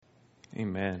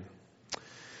Amen.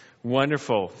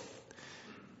 Wonderful.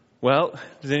 Well,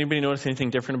 does anybody notice anything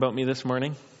different about me this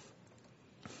morning?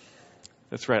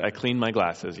 That's right, I cleaned my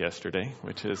glasses yesterday,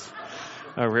 which is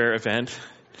a rare event.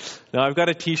 Now, I've got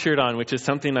a t-shirt on, which is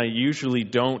something I usually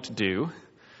don't do.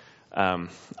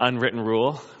 Unwritten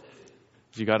rule.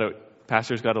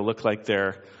 Pastors got to look like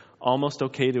they're almost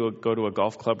okay to go to a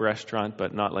golf club restaurant,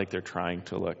 but not like they're trying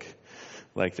to look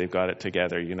like they've got it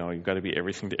together. You know, you've got to be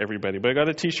everything to everybody. But I got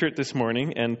a t-shirt this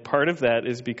morning, and part of that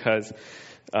is because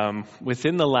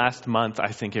within the last month, I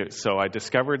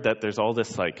discovered that there's all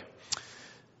this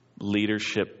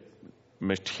leadership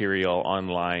material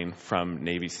online from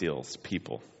Navy SEALs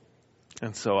people.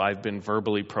 And so I've been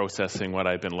verbally processing what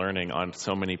I've been learning on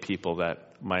so many people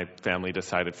that my family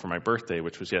decided for my birthday,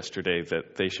 which was yesterday,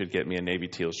 that they should get me a Navy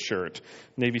SEALs shirt.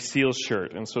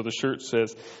 And so the shirt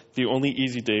says, "The only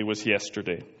easy day was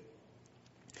yesterday."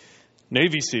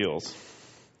 Navy SEALs,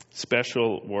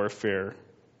 Special Warfare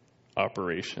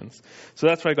Operations. So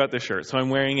that's why I got this shirt. So I'm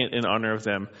wearing it in honor of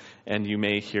them, and you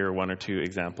may hear one or two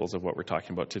examples of what we're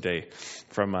talking about today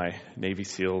from my Navy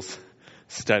SEALs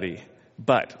study.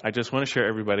 But I just want to share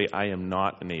everybody, I am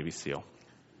not a Navy SEAL.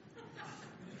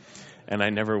 And I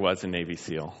never was a Navy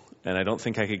SEAL. And I don't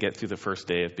think I could get through the first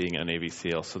day of being a Navy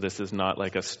SEAL. So this is not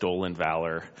like a stolen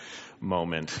valor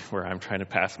moment where I'm trying to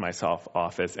pass myself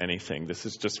off as anything. This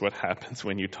is just what happens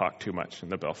when you talk too much in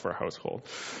the Belfour household.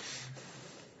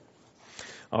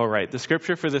 All right, the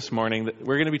scripture for this morning,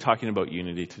 we're going to be talking about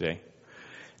unity today.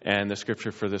 And the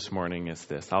scripture for this morning is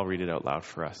this. I'll read it out loud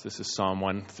for us. This is Psalm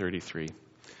 133.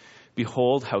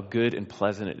 "Behold how good and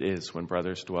pleasant it is when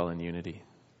brothers dwell in unity.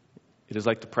 It is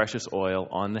like the precious oil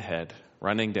on the head,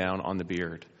 running down on the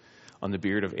beard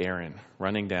of Aaron,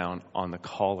 running down on the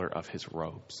collar of his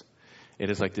robes. It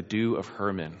is like the dew of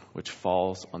Hermon, which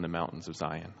falls on the mountains of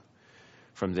Zion.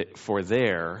 For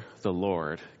there the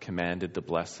Lord commanded the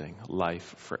blessing,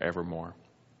 life forevermore."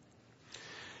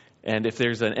 And if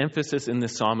there's an emphasis in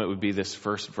this psalm, it would be this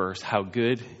first verse, how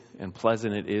good and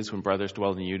pleasant it is when brothers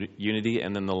dwell in unity.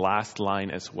 And then the last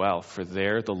line as well, for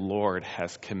there the Lord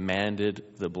has commanded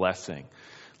the blessing,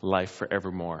 life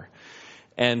forevermore.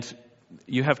 And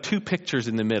you have two pictures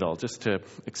in the middle, just to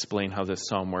explain how this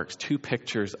psalm works, two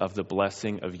pictures of the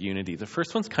blessing of unity. The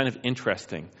first one's kind of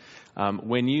interesting.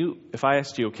 If I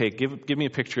asked you, okay, give me a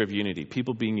picture of unity,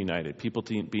 people being united, people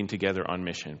being together on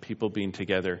mission, people being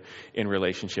together in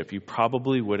relationship, you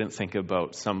probably wouldn't think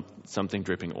about something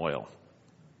dripping oil,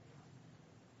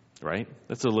 right?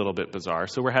 That's a little bit bizarre.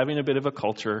 So we're having a bit of a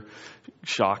culture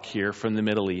shock here from the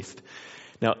Middle East.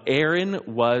 Now, Aaron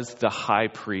was the high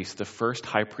priest, the first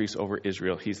high priest over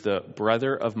Israel. He's the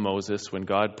brother of Moses. When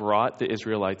God brought the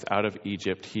Israelites out of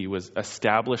Egypt, he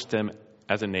established them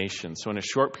as a nation. So in a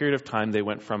short period of time, they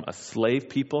went from a slave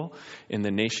people in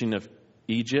the nation of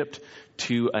Egypt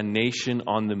to a nation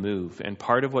on the move. And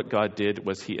part of what God did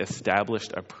was he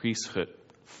established a priesthood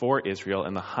for Israel,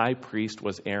 and the high priest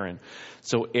was Aaron.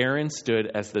 So Aaron stood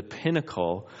as the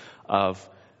pinnacle of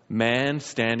man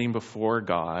standing before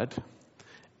God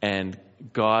and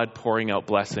God pouring out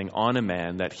blessing on a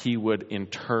man that he would in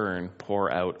turn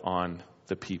pour out on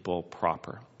the people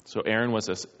proper. So Aaron was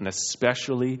an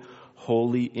especially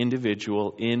holy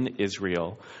individual in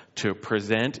Israel to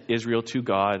present Israel to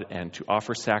God and to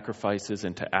offer sacrifices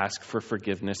and to ask for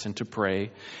forgiveness and to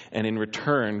pray. And in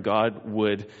return, God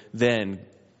would then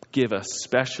give a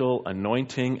special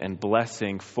anointing and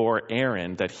blessing for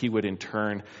Aaron that he would in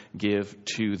turn give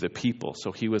to the people.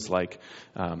 So he was like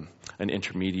an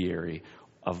intermediary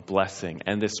of blessing.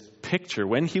 And this picture,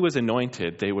 when he was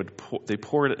anointed, they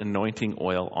poured anointing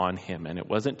oil on him. And it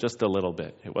wasn't just a little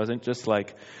bit. It wasn't just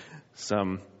like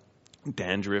some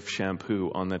dandruff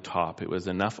shampoo on the top. It was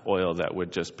enough oil that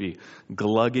would just be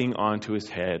glugging onto his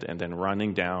head and then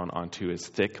running down onto his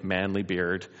thick, manly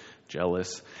beard,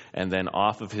 jealous, and then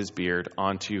off of his beard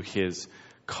onto his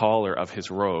collar of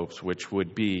his robes, which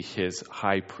would be his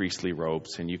high priestly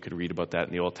robes. And you could read about that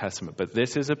in the Old Testament. But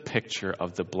this is a picture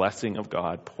of the blessing of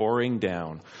God pouring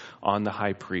down on the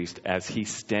high priest as he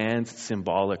stands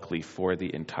symbolically for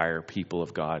the entire people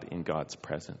of God in God's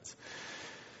presence.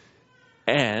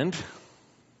 And,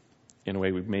 in a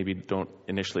way we maybe don't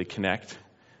initially connect,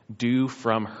 dew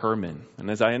from Hermon. And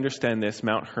as I understand this,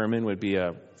 Mount Hermon would be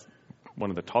one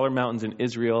of the taller mountains in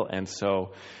Israel, and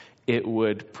so it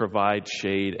would provide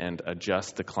shade and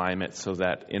adjust the climate so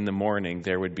that in the morning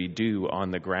there would be dew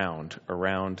on the ground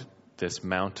around this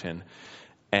mountain.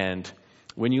 And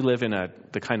when you live in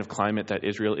the kind of climate that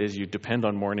Israel is, you depend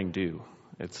on morning dew.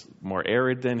 It's more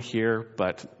arid than here,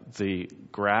 but the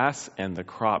grass and the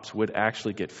crops would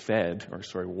actually get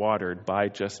watered by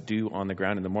just dew on the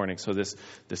ground in the morning. So this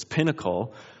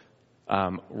pinnacle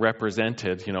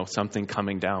represented, something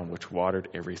coming down, which watered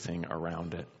everything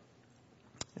around it.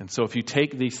 And so if you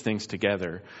take these things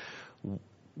together,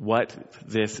 what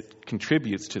this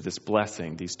contributes to this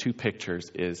blessing, these two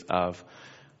pictures, is of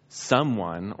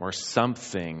someone or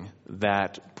something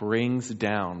that brings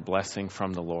down blessing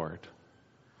from the Lord.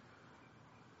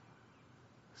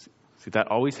 See,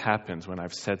 that always happens when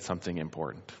I've said something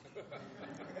important.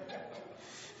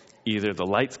 Either the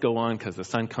lights go on because the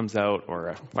sun comes out or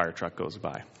a fire truck goes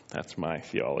by. That's my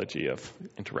theology of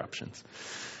interruptions.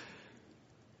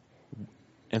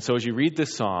 And so as you read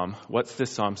this psalm, what's this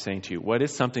psalm saying to you? What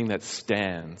is something that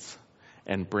stands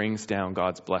and brings down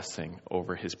God's blessing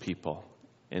over his people?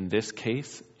 In this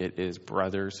case, it is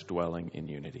brothers dwelling in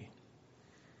unity.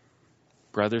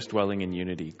 Brothers dwelling in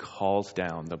unity calls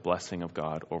down the blessing of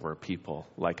God over a people,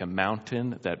 like a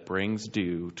mountain that brings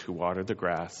dew to water the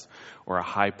grass, or a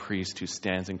high priest who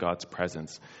stands in God's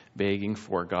presence, begging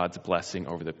for God's blessing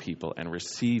over the people and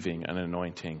receiving an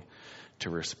anointing to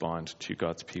respond to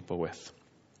God's people with.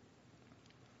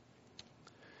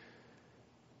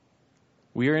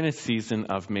 We are in a season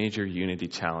of major unity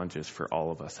challenges for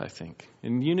all of us, I think.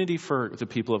 In unity for the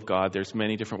people of God, there's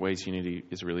many different ways unity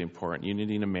is really important.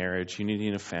 Unity in a marriage, unity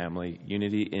in a family,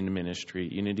 unity in ministry,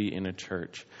 unity in a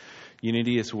church.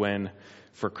 Unity is when,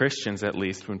 for Christians at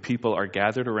least, when people are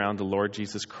gathered around the Lord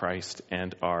Jesus Christ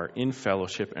and are in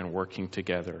fellowship and working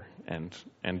together and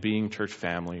being church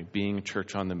family, being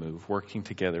church on the move, working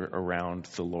together around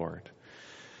the Lord.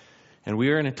 And we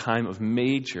are in a time of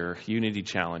major unity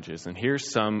challenges. And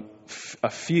here's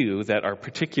a few that are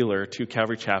particular to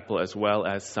Calvary Chapel, as well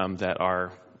as some that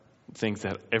are things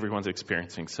that everyone's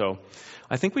experiencing. So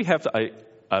I think we have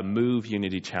a move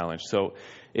unity challenge. So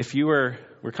if we're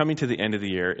coming to the end of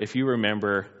the year, if you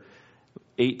remember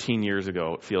 18 years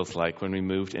ago, it feels like, when we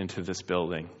moved into this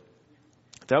building,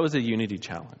 that was a unity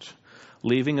challenge.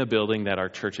 Leaving a building that our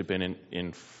church had been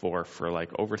in for like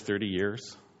over 30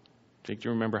 years. Jake, do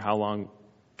you remember how long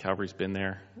Calvary's been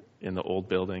there in the old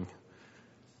building?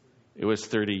 It was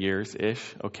 30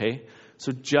 years-ish, okay?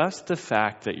 So just the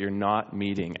fact that you're not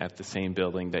meeting at the same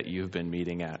building that you've been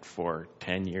meeting at for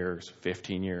 10 years,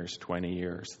 15 years, 20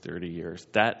 years, 30 years,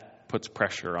 that puts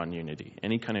pressure on unity.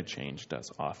 Any kind of change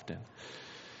does often.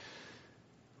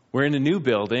 We're in a new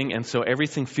building, and so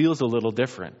everything feels a little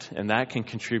different, and that can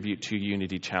contribute to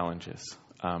unity challenges.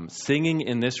 Singing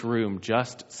in this room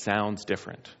just sounds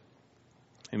different.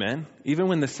 Amen? Even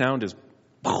when the sound is,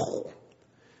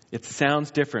 it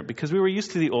sounds different because we were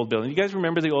used to the old building. You guys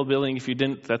remember the old building? If you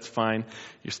didn't, that's fine.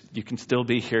 You can still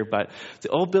be here. But the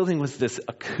old building was this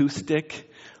acoustic,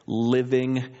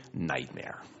 living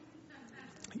nightmare.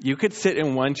 You could sit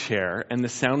in one chair and the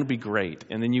sound would be great.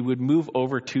 And then you would move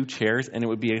over 2 chairs and it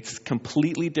would be a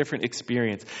completely different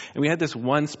experience. And we had this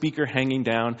one speaker hanging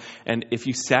down. And if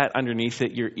you sat underneath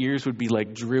it, your ears would be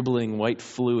like dribbling white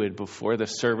fluid before the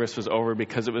service was over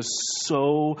because it was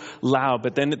so loud.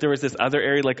 But then there was this other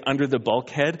area like under the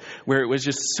bulkhead where it was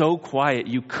just so quiet.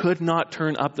 You could not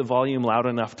turn up the volume loud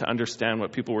enough to understand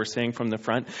what people were saying from the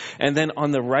front. And then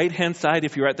on the right-hand side,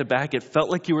 if you were at the back, it felt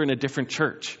like you were in a different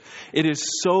church. It is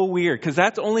so weird because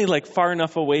that's only like far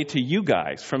enough away to you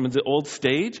guys from the old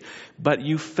stage, but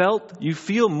you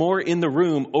feel more in the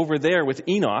room over there with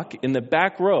Enoch in the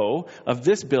back row of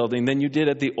this building than you did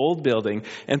at the old building.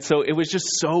 And so it was just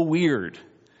so weird.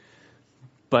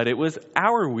 But it was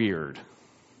our weird.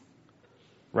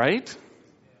 Right?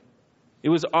 It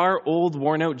was our old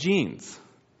worn out jeans.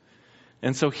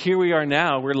 And so here we are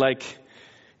now, we're like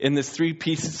in this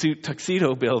 3-piece suit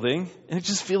tuxedo building, and it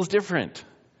just feels different.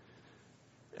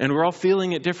 And we're all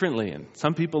feeling it differently. And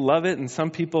some people love it and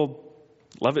some people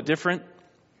love it different.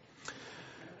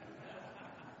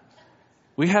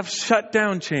 We have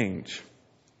shutdown change.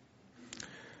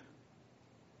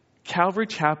 Calvary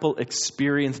Chapel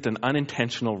experienced an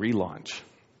unintentional relaunch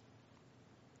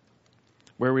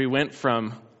where we went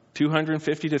from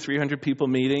 250 to 300 people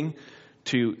meeting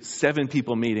to 7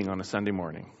 people meeting on a Sunday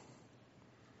morning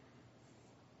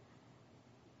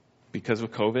because of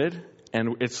COVID.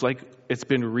 And it's like it's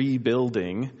been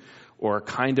rebuilding or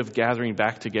kind of gathering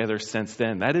back together since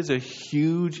then. That is a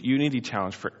huge unity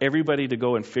challenge for everybody to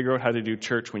go and figure out how to do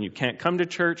church when you can't come to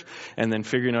church, and then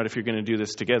figuring out if you're going to do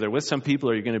this together with some people,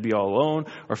 or you're going to be all alone,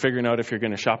 or figuring out if you're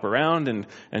going to shop around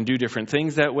and do different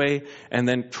things that way, and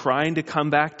then trying to come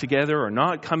back together or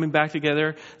not coming back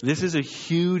together. This is a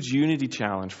huge unity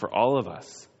challenge for all of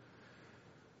us.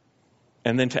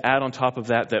 And then to add on top of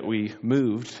that we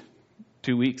moved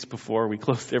 2 weeks before we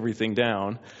closed everything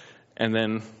down. And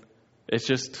then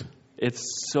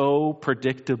it's so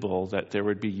predictable that there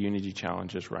would be unity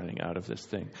challenges running out of this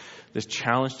thing. This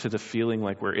challenge to the feeling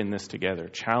like we're in this together.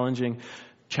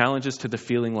 Challenges to the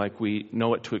feeling like we know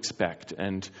what to expect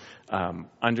and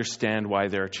understand why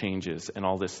there are changes and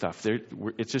all this stuff.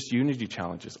 It's just unity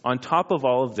challenges. On top of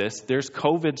all of this, there's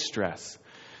COVID stress.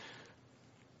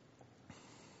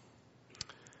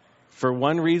 For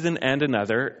one reason and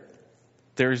another,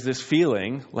 there's this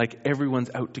feeling like everyone's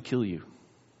out to kill you.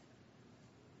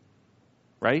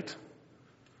 Right?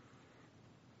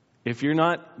 If you're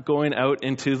not going out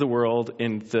into the world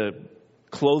in the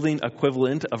clothing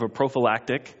equivalent of a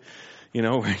prophylactic,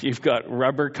 where you've got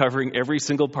rubber covering every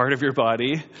single part of your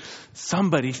body,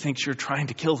 somebody thinks you're trying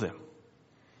to kill them.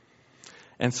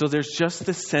 And so there's just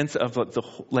this sense of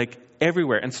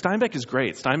everywhere. And Steinbeck is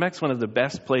great. Steinbeck's one of the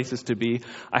best places to be.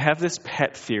 I have this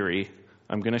pet theory.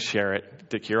 I'm going to share it.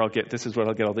 This is what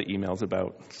I'll get all the emails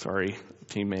about. Sorry,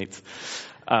 teammates.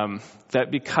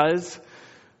 That because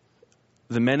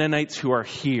the Mennonites who are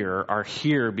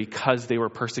here because they were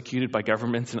persecuted by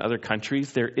governments in other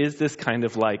countries, there is this kind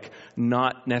of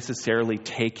not necessarily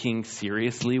taking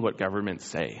seriously what governments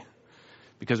say.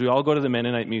 Because we all go to the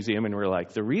Mennonite Museum and we're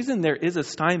like, the reason there is a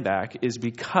Steinbeck is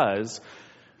because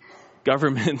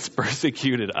governments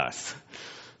persecuted us.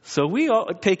 So we all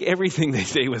take everything they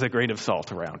say with a grain of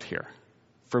salt around here,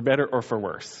 for better or for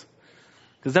worse.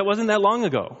 Because that wasn't that long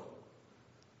ago.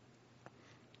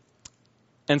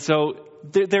 And so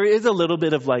there is a little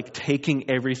bit of taking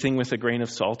everything with a grain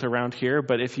of salt around here.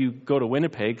 But if you go to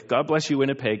Winnipeg, God bless you,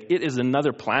 Winnipeg, it is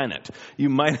another planet. You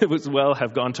might as well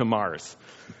have gone to Mars,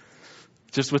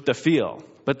 just with the feel.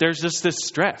 But there's just this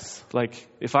stress.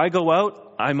 If I go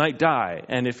out, I might die.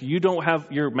 And if you don't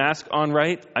have your mask on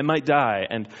right, I might die.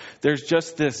 And there's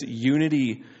just this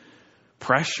unity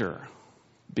pressure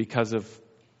because of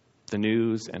the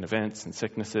news and events and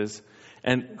sicknesses.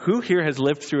 And who here has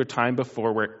lived through a time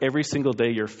before where every single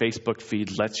day your Facebook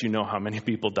feed lets you know how many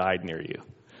people died near you?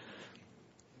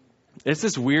 It's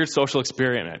this weird social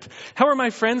experiment. How are my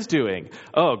friends doing?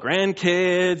 Oh,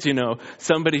 grandkids,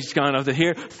 somebody's gone over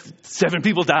here. 7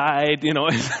 people died,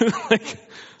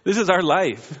 this is our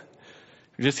life.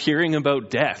 You're just hearing about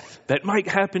death that might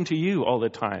happen to you all the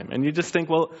time. And you just think,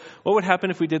 well, what would happen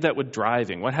if we did that with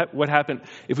driving? What happened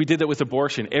if we did that with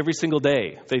abortion every single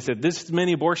day? They said, this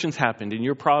many abortions happened in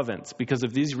your province because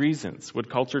of these reasons. Would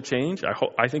culture change?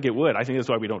 I think it would. I think that's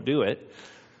why we don't do it.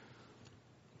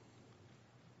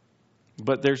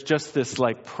 But there's just this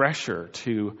pressure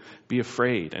to be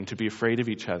afraid and to be afraid of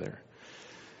each other.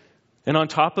 And on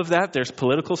top of that, there's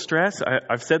political stress.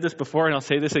 I've said this before and I'll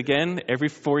say this again. Every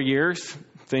 4 years,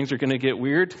 things are going to get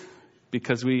weird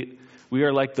because we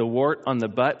are like the wart on the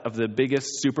butt of the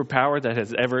biggest superpower that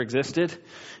has ever existed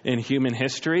in human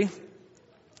history.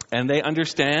 And they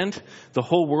understand, the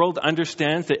whole world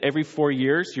understands that every 4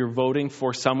 years you're voting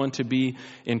for someone to be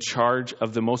in charge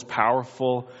of the most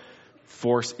powerful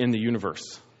force in the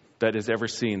universe that is ever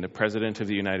seen, the President of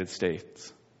the United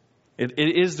States. It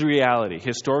is the reality.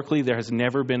 Historically, there has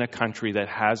never been a country that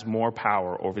has more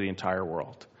power over the entire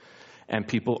world. And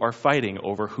people are fighting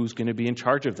over who's going to be in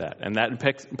charge of that. And that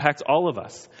impacts all of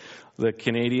us. The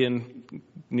Canadian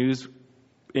news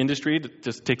industry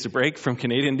just takes a break from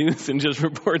Canadian news and just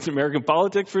reports American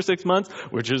politics for 6 months,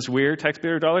 which is weird,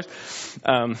 taxpayer dollars.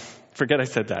 Forget I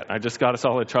said that. I just got us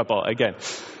all in trouble again.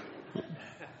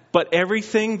 But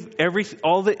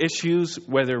all the issues,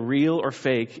 whether real or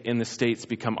fake, in the States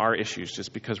become our issues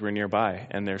just because we're nearby.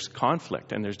 And there's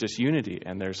conflict and there's disunity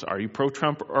and are you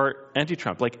pro-Trump or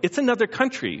anti-Trump? It's another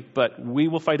country, but we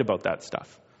will fight about that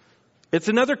stuff. It's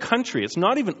another country. It's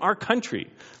not even our country,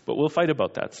 but we'll fight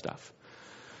about that stuff.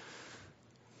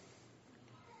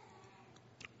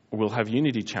 We'll have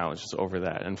unity challenges over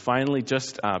that. And finally,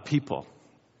 just people.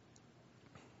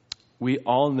 We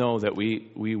all know that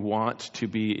we want to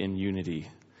be in unity,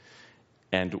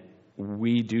 and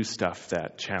we do stuff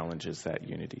that challenges that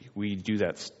unity. We do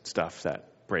that stuff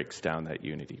that breaks down that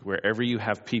unity. Wherever you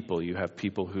have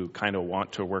people who kind of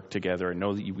want to work together and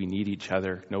know that we need each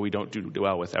other, know we don't do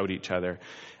well without each other,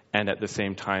 and at the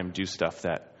same time do stuff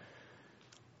that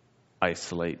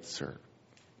isolates or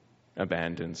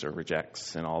abandons or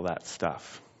rejects and all that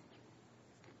stuff.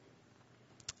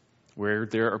 Where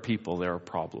there are people, there are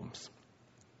problems.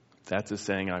 That's a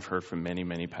saying I've heard from many,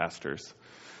 many pastors.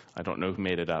 I don't know who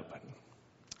made it up.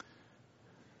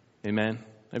 Amen?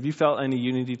 Have you felt any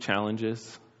unity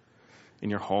challenges in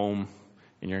your home,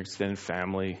 in your extended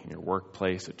family, in your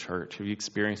workplace, at church? Have you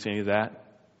experienced any of that?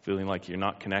 Feeling like you're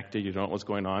not connected, you don't know what's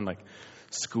going on, like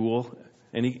school?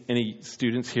 Any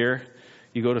students here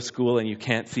you go to school and you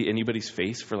can't see anybody's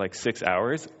face for like 6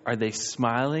 hours? Are they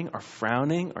smiling or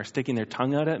frowning or sticking their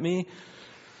tongue out at me?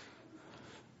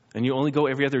 And you only go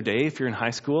every other day if you're in high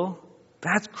school?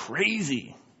 That's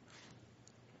crazy.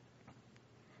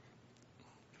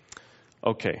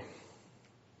 Okay.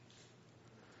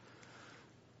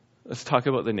 Let's talk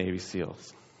about the Navy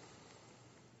SEALs.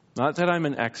 Not that I'm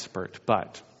an expert,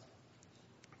 but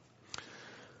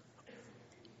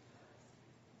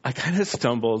I kind of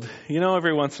stumbled.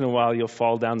 Every once in a while you'll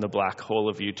fall down the black hole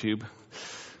of YouTube.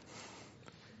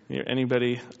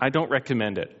 Anybody? I don't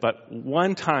recommend it, but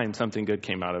one time something good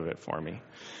came out of it for me.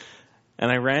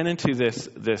 And I ran into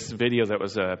this video that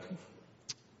was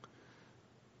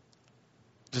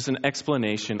just an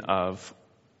explanation of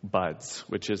BUDS,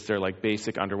 which is their like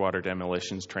basic underwater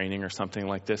demolitions training or something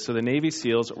like this. So the Navy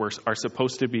SEALs are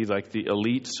supposed to be like the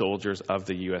elite soldiers of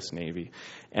the U.S. Navy.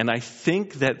 And I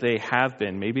think that they have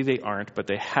been, maybe they aren't, but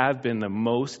they have been the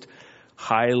most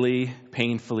highly,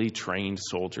 painfully trained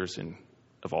soldiers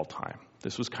of all time.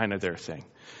 This was kind of their thing.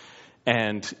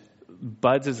 And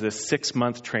BUDS is this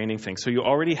 6-month training thing. So you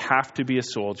already have to be a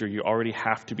soldier. You already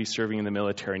have to be serving in the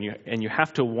military. And you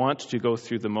have to want to go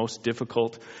through the most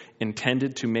difficult,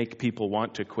 intended to make people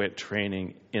want to quit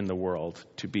training in the world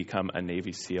to become a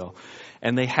Navy SEAL.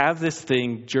 And they have this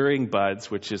thing during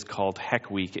BUDS, which is called Heck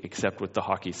Week, except with the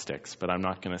hockey sticks. But I'm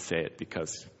not going to say it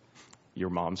because your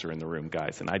moms are in the room,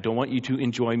 guys. And I don't want you to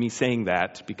enjoy me saying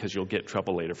that because you'll get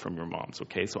trouble later from your moms,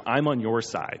 okay? So I'm on your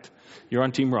side. You're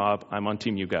on Team Rob. I'm on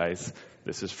Team you guys.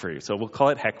 This is for you. So we'll call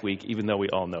it Heck Week, even though we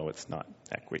all know it's not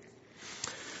Heck Week.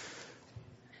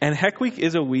 And Heck Week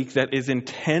is a week that is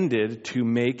intended to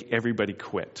make everybody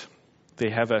quit. They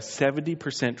have a 70%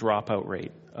 dropout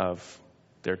rate of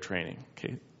their training,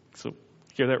 okay? So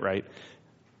hear that right.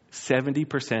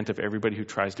 70% of everybody who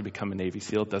tries to become a Navy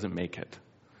SEAL doesn't make it.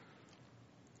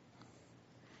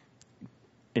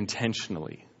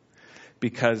 Intentionally,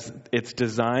 because it's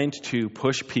designed to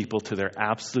push people to their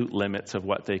absolute limits of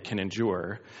what they can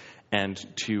endure and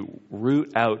to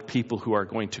root out people who are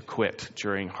going to quit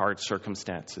during hard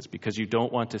circumstances, because you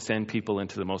don't want to send people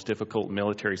into the most difficult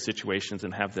military situations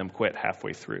and have them quit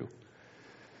halfway through.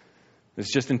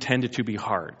 It's just intended to be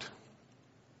hard.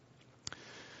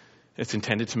 It's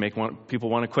intended to make people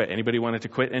want to quit. Anybody wanted to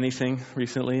quit anything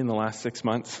recently in the last 6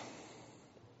 months?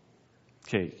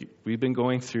 Okay, we've been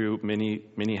going through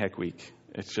mini Heck Week.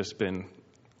 It's just been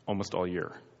almost all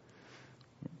year.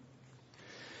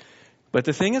 But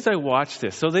the thing is, I watch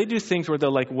this. So they do things where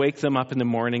they'll like wake them up in the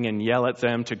morning and yell at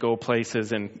them to go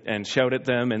places and shout at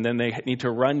them. And then they need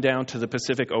to run down to the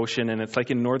Pacific Ocean. And it's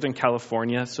like in Northern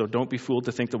California. So don't be fooled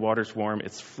to think the water's warm.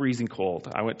 It's freezing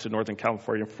cold. I went to Northern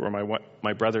California for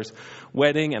my brother's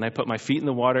wedding. And I put my feet in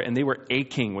the water. And they were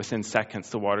aching within seconds.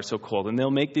 The water's so cold. And they'll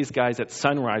make these guys at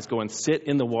sunrise go and sit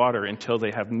in the water until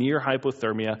they have near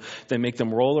hypothermia. They make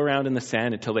them roll around in the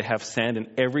sand until they have sand in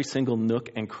every single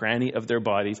nook and cranny of their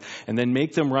bodies. And then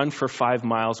make them run for 5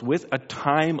 miles with a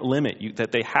time limit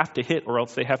that they have to hit, or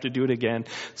else they have to do it again,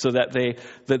 so that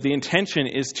the intention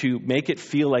is to make it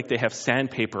feel like they have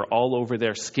sandpaper all over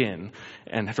their skin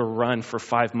and have to run for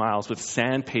 5 miles with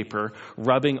sandpaper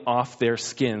rubbing off their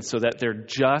skin so that they're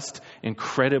just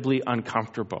incredibly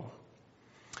uncomfortable.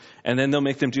 And then they'll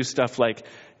make them do stuff like,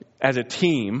 as a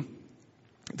team,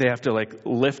 they have to like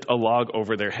lift a log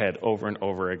over their head over and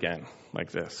over again,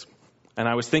 like this. And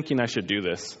I was thinking I should do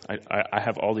this. I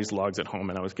have all these logs at home,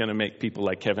 and I was going to make people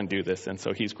like Kevin do this, and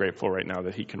so he's grateful right now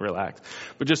that he can relax.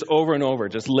 But just over and over,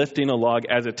 just lifting a log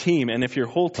as a team. And if your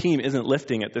whole team isn't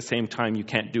lifting at the same time, you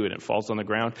can't do it. It falls on the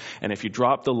ground. And if you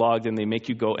drop the log, then they make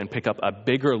you go and pick up a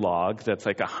bigger log that's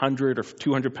like 100 or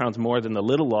 200 pounds more than the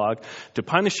little log to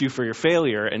punish you for your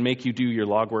failure and make you do your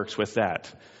log works with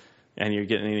that. And you're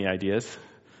getting any ideas?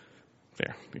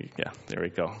 There we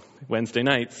go. Wednesday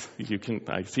nights,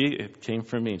 I see it came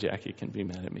from me. Jackie can be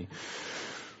mad at me.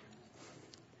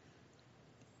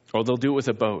 Or they'll do it with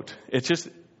a boat. So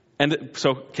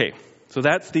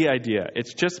that's the idea.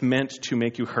 It's just meant to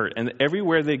make you hurt. And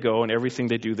everywhere they go and everything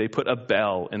they do, they put a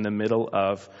bell in the middle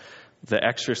of the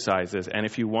exercises. And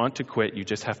if you want to quit, you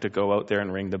just have to go out there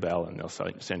and ring the bell, and they'll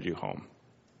send you home.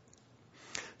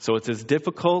 So it's as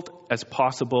difficult as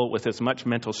possible, with as much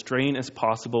mental strain as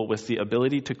possible, with the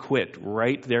ability to quit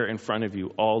right there in front of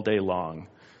you all day long,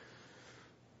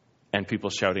 and people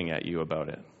shouting at you about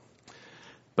it.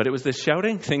 But it was the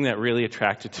shouting thing that really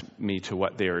attracted me to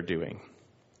what they were doing,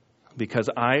 because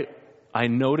I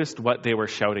noticed what they were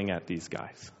shouting at these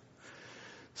guys.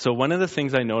 So one of the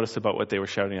things I noticed about what they were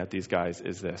shouting at these guys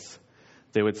is this.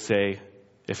 They would say,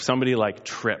 if somebody like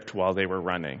tripped while they were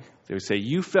running, they would say,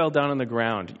 "You fell down on the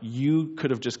ground. You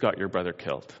could have just got your brother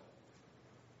killed."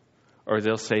 Or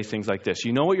they'll say things like this: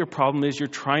 you know what your problem is? You're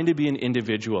trying to be an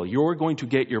individual. You're going to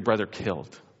get your brother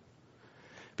killed.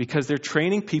 Because they're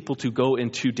training people to go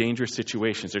into dangerous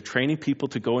situations. They're training people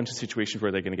to go into situations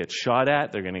where they're going to get shot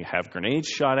at. They're going to have grenades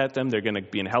shot at them. They're going to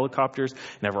be in helicopters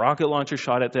and have rocket launchers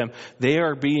shot at them. They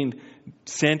are being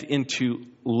sent into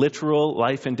literal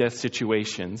life and death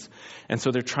situations. And so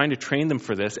they're trying to train them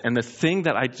for this. And the thing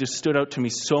that I just stood out to me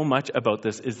so much about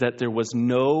this is that there was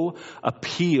no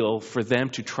appeal for them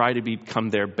to try to become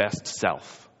their best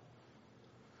self.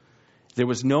 There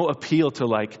was no appeal to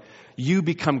you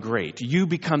become great. You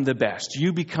become the best.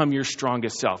 You become your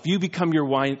strongest self. You become your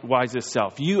wisest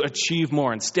self. You achieve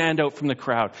more and stand out from the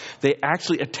crowd. They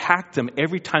actually attacked them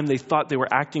every time they thought they were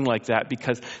acting like that,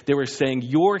 because they were saying,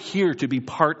 you're here to be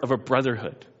part of a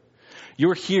brotherhood.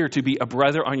 You're here to be a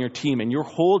brother on your team, and your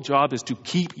whole job is to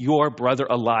keep your brother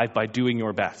alive by doing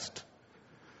your best.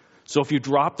 So if you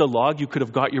drop the log, you could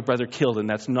have got your brother killed, and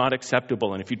that's not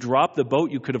acceptable. And if you drop the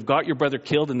boat, you could have got your brother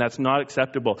killed, and that's not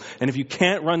acceptable. And if you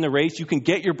can't run the race, you can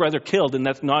get your brother killed, and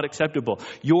that's not acceptable.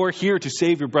 You're here to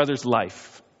save your brother's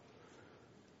life.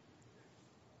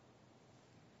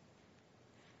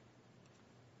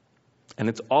 And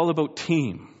it's all about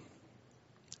team.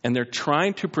 And they're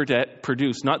trying to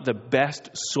produce not the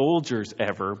best soldiers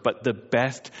ever, but the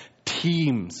best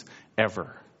teams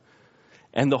ever.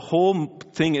 And the whole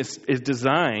thing is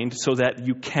designed so that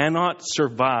you cannot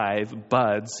survive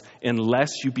buds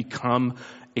unless you become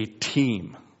a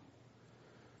team.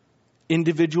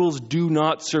 Individuals do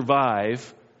not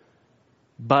survive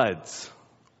buds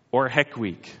or Heck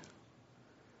Week.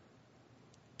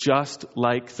 Just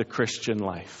like the Christian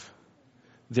life.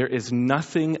 There is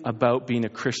nothing about being a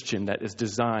Christian that is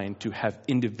designed to have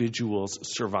individuals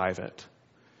survive it.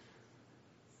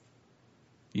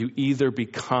 You either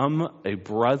become a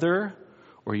brother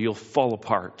or you'll fall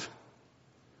apart.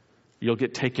 You'll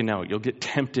get taken out. You'll get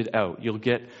tempted out. You'll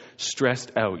get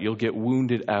stressed out. You'll get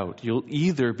wounded out. You'll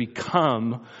either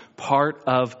become part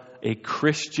of a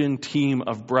Christian team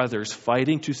of brothers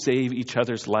fighting to save each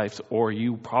other's lives, or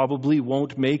you probably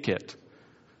won't make it.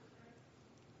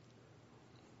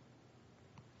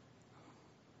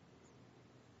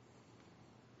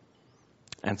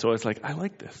 And so it's I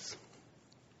like this.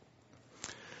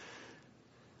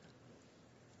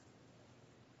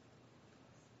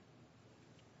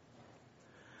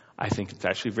 I think it's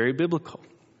actually very biblical.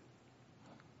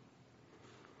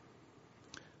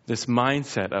 This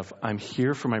mindset of, I'm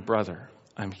here for my brother.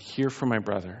 I'm here for my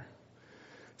brother.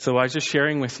 So I was just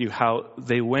sharing with you how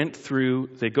they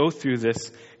go through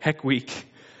this Heck Week,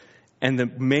 and the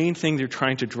main thing they're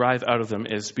trying to drive out of them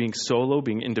is being solo,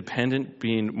 being independent,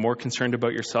 being more concerned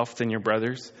about yourself than your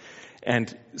brothers.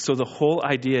 And so the whole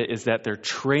idea is that they're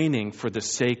training for the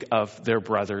sake of their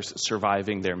brothers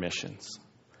surviving their missions.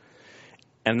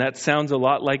 And that sounds a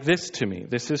lot like this to me.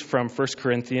 This is from 1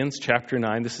 Corinthians chapter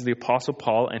 9. This is the Apostle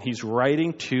Paul, and he's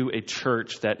writing to a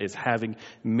church that is having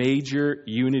major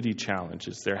unity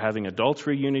challenges. They're having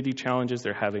adultery unity challenges.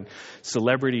 They're having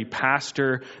celebrity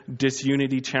pastor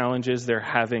disunity challenges. They're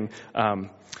having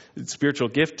spiritual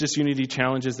gift disunity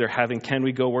challenges. They're having can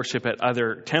we go worship at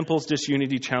other temples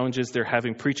disunity challenges. They're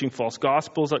having preaching false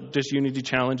gospels disunity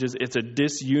challenges. It's a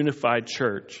disunified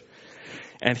church.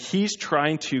 And he's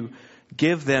trying to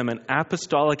give them an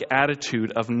apostolic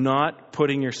attitude of not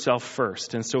putting yourself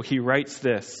first. And so he writes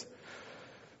this.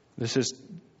 This is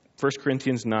 1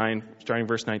 Corinthians 9, starting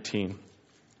verse 19.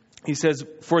 He says,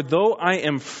 "For though I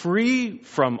am free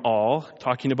from all,"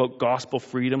 talking about gospel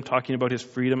freedom, talking about his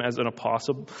freedom as an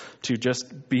apostle to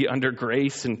just be under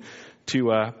grace and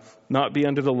to not be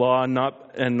under the law and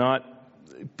not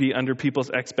be under people's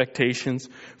expectations.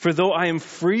 "For though I am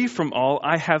free from all,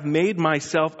 I have made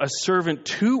myself a servant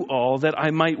to all that I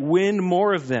might win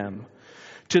more of them.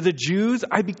 To the Jews,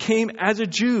 I became as a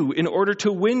Jew in order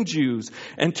to win Jews.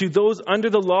 And to those under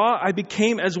the law, I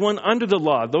became as one under the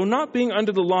law, though not being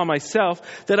under the law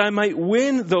myself, that I might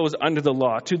win those under the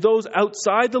law. To those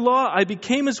outside the law, I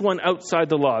became as one outside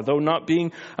the law, though not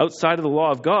being outside of the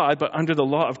law of God, but under the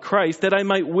law of Christ, that I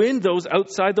might win those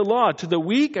outside the law. To the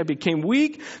weak, I became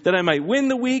weak, that I might win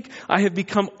the weak. I have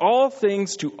become all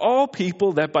things to all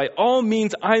people, that by all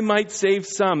means I might save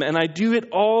some. And I do it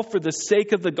all for the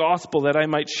sake of the gospel, that I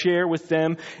might share with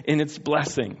them in its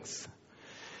blessings."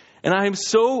 And I am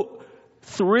so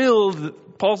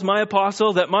thrilled, Paul's my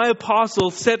apostle, that my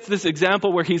apostle sets this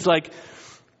example where he's like,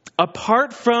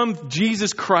 apart from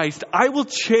Jesus Christ, I will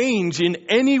change in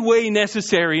any way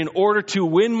necessary in order to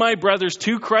win my brothers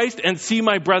to Christ and see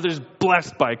my brothers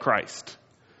blessed by Christ.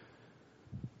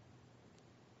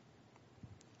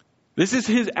 This is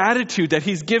his attitude that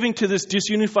he's giving to this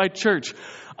disunified church.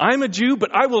 I'm a Jew,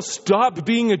 but I will stop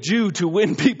being a Jew to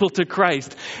win people to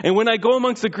Christ. And when I go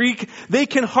amongst the Greek, they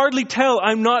can hardly tell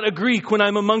I'm not a Greek when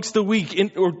I'm amongst the weak.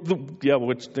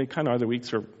 Which they kind of are the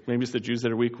weaks, or maybe it's the Jews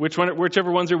that are weak.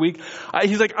 Whichever ones are weak.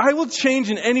 He's like, I will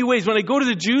change in any ways. When I go to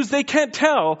the Jews, they can't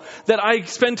tell that I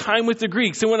spend time with the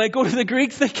Greeks. And when I go to the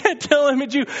Greeks, they can't tell I'm a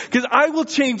Jew. Because I will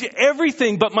change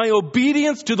everything but my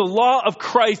obedience to the law of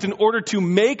Christ in order to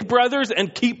make brothers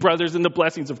and keep brothers in the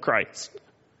blessings of Christ.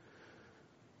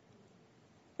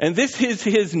 And this is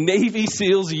his Navy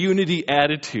SEALs unity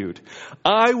attitude.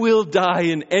 I will die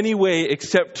in any way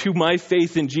except to my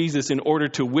faith in Jesus in order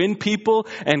to win people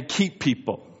and keep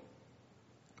people.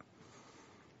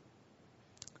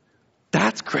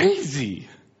 That's crazy.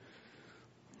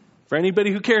 For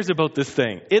anybody who cares about this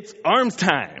thing, it's arms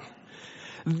time.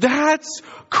 That's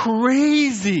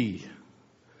crazy.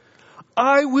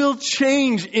 I will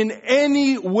change in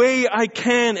any way I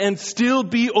can and still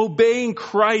be obeying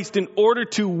Christ in order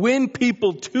to win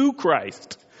people to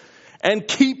Christ and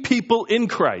keep people in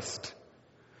Christ.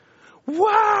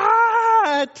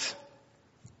 What?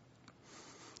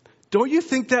 Don't you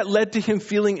think that led to him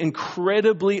feeling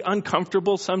incredibly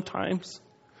uncomfortable sometimes?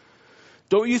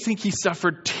 Don't you think he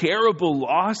suffered terrible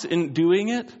loss in doing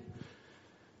it?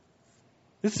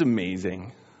 This is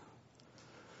amazing.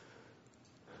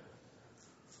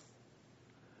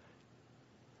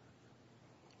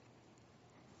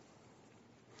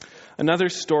 Another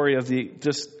story of the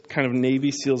just kind of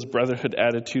Navy SEALs brotherhood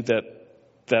attitude that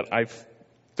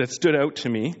stood out to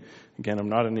me. Again, I'm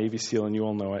not a Navy SEAL, and you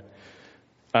all know it.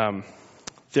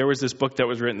 There was this book that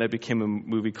was written that became a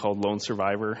movie called Lone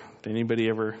Survivor. Did anybody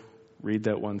ever read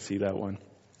that one, see that one?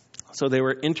 So they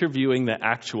were interviewing the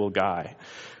actual guy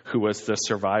who was the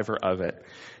survivor of it.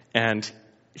 And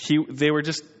they were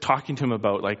just talking to him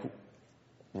about, like,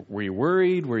 were you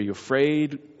worried? Were you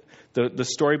afraid? The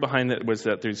story behind it was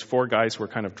that these 4 guys were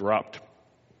kind of dropped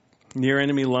near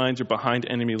enemy lines or behind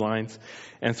enemy lines.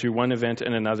 And through one event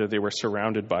and another, they were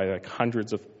surrounded by like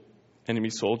hundreds of enemy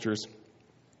soldiers.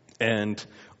 And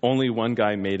only one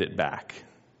guy made it back.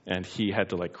 And he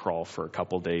had to like crawl for a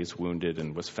couple days wounded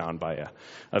and was found by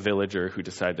a villager who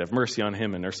decided to have mercy on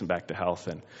him and nurse him back to health.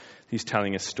 And he's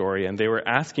telling his story. And they were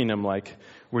asking him, like,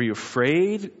 were you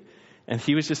afraid? And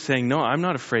he was just saying, no, I'm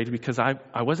not afraid because I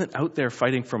wasn't out there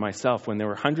fighting for myself. When there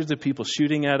were hundreds of people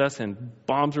shooting at us and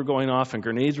bombs were going off and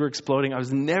grenades were exploding, I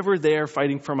was never there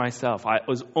fighting for myself. I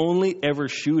was only ever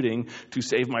shooting to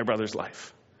save my brother's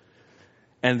life.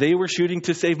 And they were shooting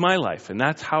to save my life. And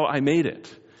that's how I made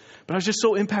it. But I was just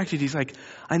so impacted. He's like,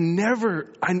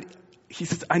 the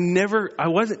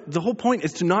whole point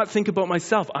is to not think about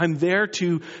myself. I'm there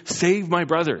to save my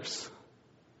brothers.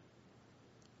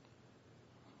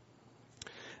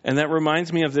 And that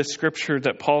reminds me of this scripture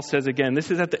that Paul says again.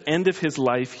 This is at the end of his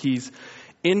life. He's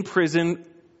in prison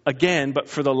again, but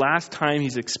for the last time,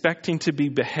 he's expecting to be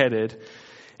beheaded.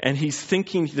 And he's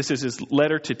thinking, this is his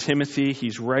letter to Timothy.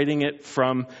 He's writing it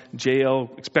from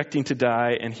jail, expecting to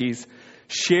die. And he's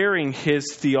sharing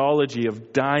his theology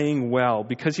of dying well,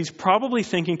 because he's probably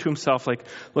thinking to himself, like,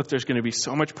 look, there's going to be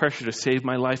so much pressure to save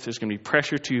my life. There's going to be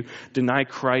pressure to deny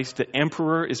Christ. The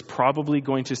emperor is probably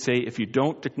going to say, if you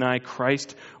don't deny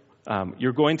Christ,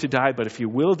 you're going to die. But if you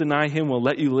will deny him, we'll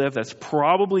let you live. That's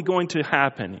probably going to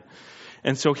happen.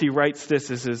 And so he writes this.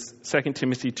 This is 2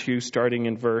 Timothy 2, starting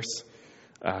in verse,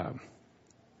 we'll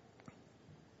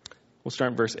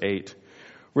start in verse 8.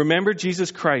 Remember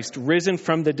Jesus Christ, risen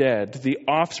from the dead, the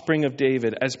offspring of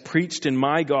David, as preached in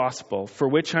my gospel, for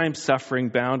which I am suffering,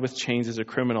 bound with chains as a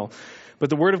criminal. But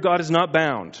the word of God is not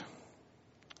bound.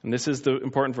 And this is the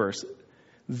important verse.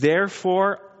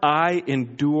 Therefore, I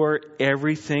endure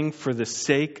everything for the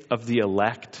sake of the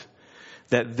elect,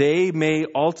 that they may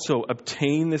also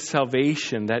obtain the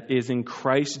salvation that is in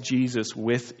Christ Jesus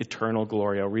with eternal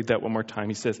glory. I'll read that one more time.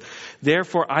 He says,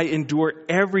 therefore I endure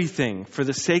everything for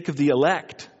the sake of the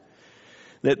elect,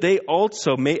 that they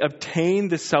also may obtain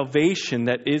the salvation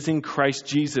that is in Christ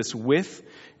Jesus with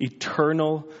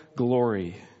eternal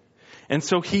glory. And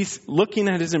so he's looking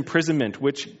at his imprisonment,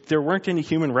 which there weren't any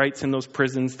human rights in those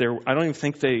prisons. I don't even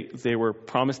think they were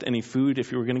promised any food.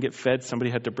 If you were going to get fed, somebody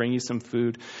had to bring you some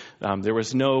food. There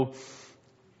was no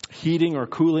heating or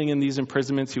cooling in these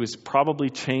imprisonments. He was probably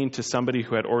chained to somebody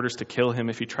who had orders to kill him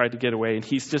if he tried to get away. And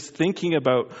he's just thinking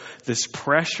about this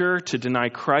pressure to deny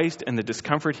Christ and the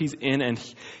discomfort he's in. And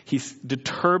he's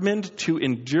determined to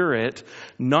endure it,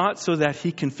 not so that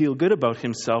he can feel good about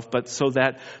himself, but so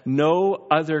that no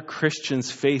other Christian's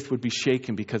faith would be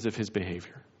shaken because of his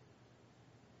behavior.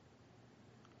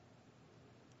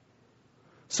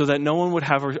 So that no one would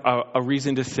have a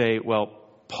reason to say, well,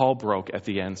 Paul broke at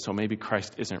the end, so maybe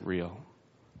Christ isn't real.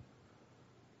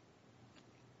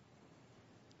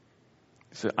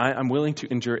 He said, I'm willing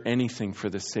to endure anything for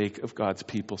the sake of God's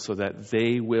people so that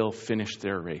they will finish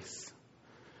their race.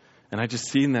 And I just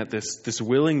seen that this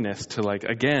willingness to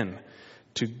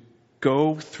to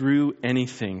go through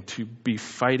anything, to be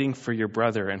fighting for your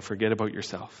brother and forget about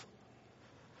yourself.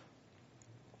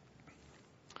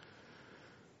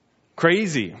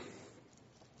 Crazy.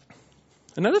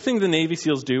 Another thing the Navy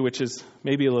SEALs do, which is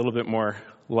maybe a little bit more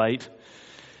light,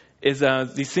 is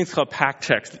these things called pack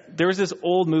checks. There was this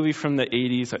old movie from the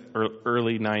 80s or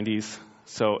early 90s.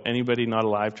 So anybody not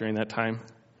alive during that time?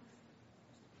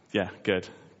 Yeah, good.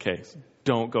 Okay,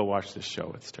 don't go watch this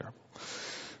show. It's terrible.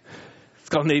 It's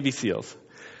called Navy SEALs.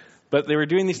 But they were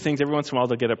doing these things. Every once in a while,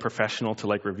 they'll get a professional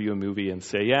to review a movie and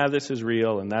say, yeah, this is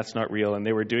real and that's not real. And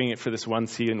they were doing it for this one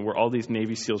scene where all these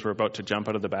Navy SEALs were about to jump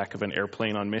out of the back of an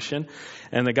airplane on mission.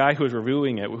 And the guy who was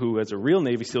reviewing it, who was a real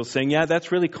Navy SEAL, saying, yeah,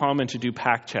 that's really common to do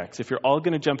pack checks. If you're all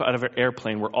going to jump out of an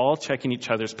airplane, we're all checking each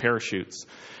other's parachutes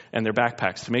and their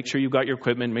backpacks to make sure you've got your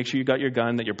equipment, make sure you got your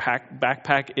gun, that your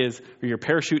your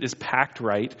parachute is packed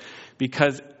right.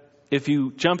 Because if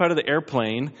you jump out of the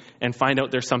airplane and find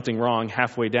out there's something wrong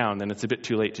halfway down, then it's a bit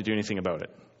too late to do anything about it.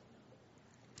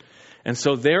 And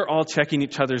so they're all checking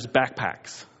each other's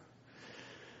backpacks.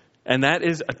 And that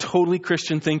is a totally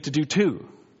Christian thing to do too.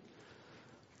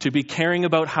 To be caring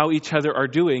about how each other are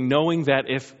doing, knowing that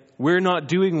if we're not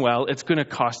doing well, it's going to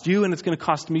cost you and it's going to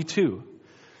cost me too.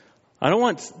 I don't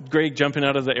want Greg jumping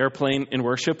out of the airplane in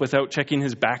worship without checking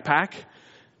his backpack.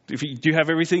 Do you have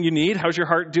everything you need? How's your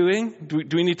heart doing? Do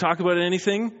we need to talk about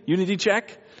anything? Unity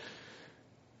check?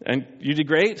 And you did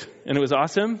great, and it was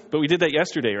awesome, but we did that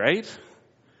yesterday, right?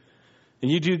 And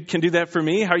you can do that for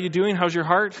me. How are you doing? How's your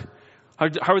heart?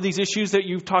 How are these issues that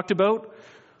you've talked about?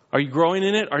 Are you growing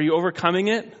in it? Are you overcoming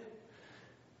it?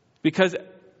 Because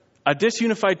a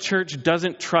disunified church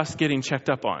doesn't trust getting checked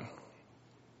up on.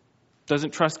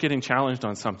 Doesn't trust getting challenged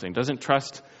on something. Doesn't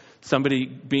trust somebody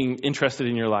being interested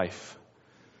in your life.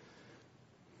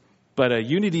 But a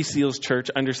Unity SEALs church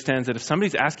understands that if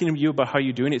somebody's asking you about how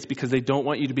you're doing, it's because they don't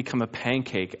want you to become a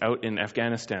pancake out in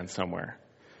Afghanistan somewhere.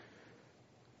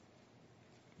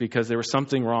 Because there was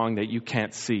something wrong that you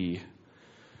can't see,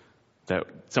 that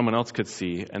someone else could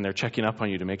see, and they're checking up on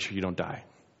you to make sure you don't die.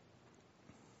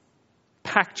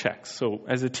 Pack checks. So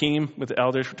as a team with the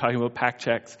elders, we're talking about pack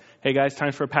checks. Hey guys,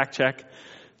 time for a pack check.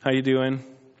 How you doing?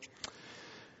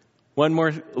 One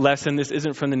more lesson. This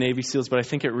isn't from the Navy SEALs, but I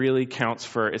think it really counts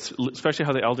for, especially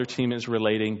how the elder team is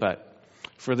relating, but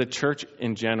for the church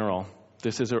in general,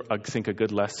 this is, I think, a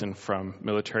good lesson from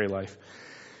military life.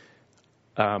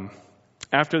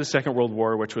 After the Second World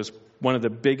War, which was one of the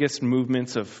biggest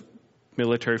movements of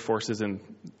military forces in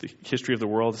the history of the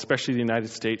world, especially the United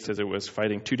States, as it was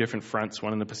fighting two different fronts,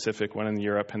 one in the Pacific, one in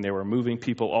Europe, and they were moving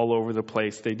people all over the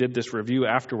place. They did this review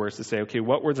afterwards to say, okay,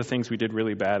 what were the things we did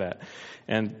really bad at?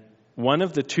 And one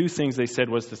of the two things they said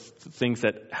was the things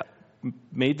that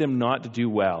made them not do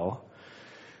well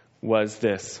was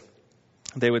this.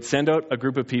 They would send out a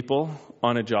group of people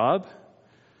on a job,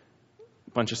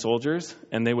 a bunch of soldiers,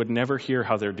 and they would never hear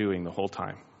how they're doing the whole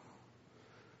time.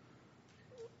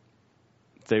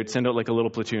 They would send out a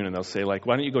little platoon and they'll say why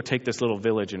don't you go take this little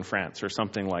village in France or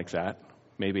something like that,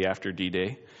 maybe after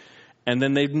D-Day. And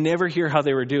then they'd never hear how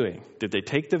they were doing. Did they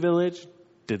take the village?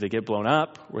 Did they get blown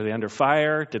up? Were they under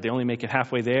fire? Did they only make it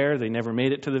halfway there? They never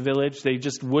made it to the village. They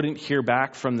just wouldn't hear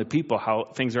back from the people how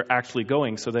things are actually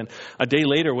going. So then a day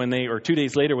later or 2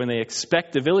 days later when they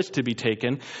expect the village to be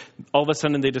taken, all of a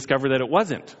sudden they discover that it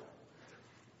wasn't.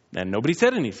 And nobody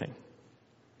said anything.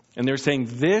 And they're saying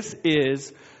this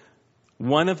is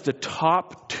one of the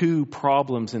top two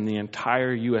problems in the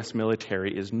entire U.S.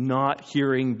 military is not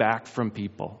hearing back from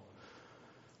people.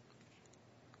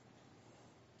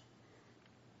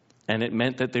 And it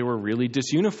meant that they were really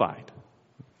disunified.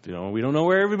 We don't know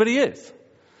where everybody is.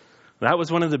 That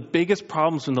was one of the biggest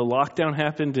problems when the lockdown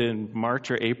happened in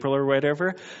March or April or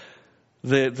whatever.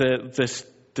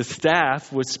 The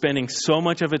staff was spending so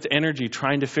much of its energy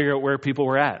trying to figure out where people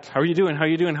were at. How are you doing? How are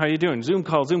you doing? How are you doing? Zoom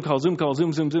call, Zoom call, Zoom call,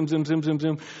 Zoom, Zoom, Zoom, Zoom, Zoom, Zoom,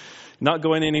 Zoom. Not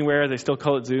going anywhere. They still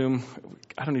call it Zoom.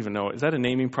 I don't even know. Is that a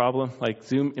naming problem?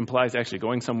 Zoom implies actually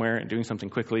going somewhere and doing something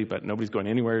quickly, but nobody's going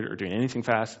anywhere or doing anything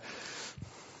fast.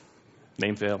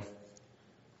 Name fail.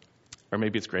 Or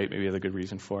maybe it's great. Maybe you have a good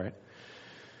reason for it.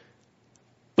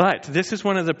 But this is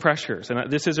one of the pressures,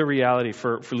 and this is a reality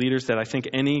for leaders that I think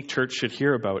any church should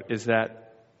hear about, is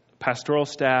that pastoral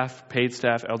staff, paid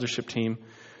staff, eldership team,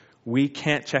 we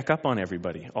can't check up on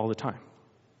everybody all the time.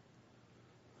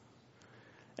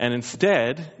 And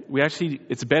instead,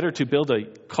 it's better to build a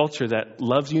culture that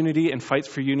loves unity and fights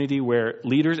for unity, where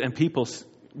leaders and people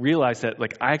realize that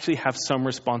like I actually have some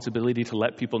responsibility to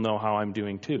let people know how I'm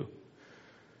doing too.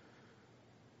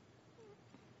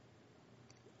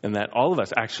 And that all of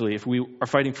us actually, if we are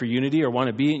fighting for unity or want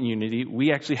to be in unity,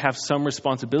 we actually have some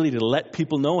responsibility to let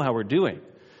people know how we're doing.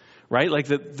 Right? Like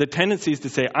the tendency is to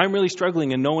say, I'm really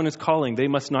struggling and no one is calling. They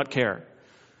must not care.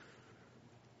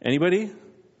 Anybody?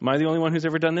 Am I the only one who's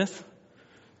ever done this?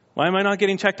 Why am I not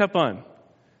getting checked up on?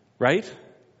 Right?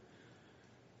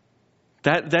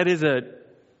 That is a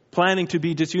planning to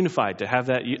be disunified, to have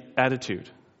that attitude.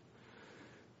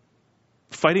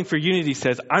 Fighting for unity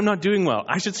says, I'm not doing well.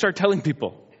 I should start telling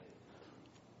people.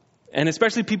 And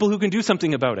especially people who can do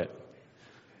something about it.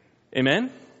 Amen?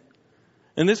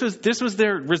 And this was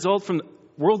their result from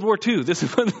World War II. This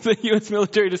is what the U.S.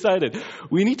 military decided.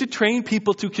 We need to train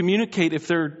people to communicate if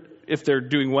they're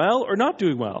doing well or not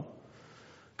doing well.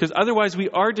 Because otherwise we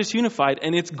are disunified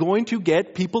and it's going to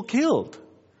get people killed.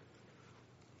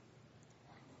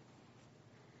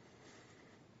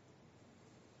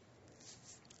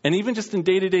 And even just in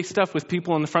day-to-day stuff with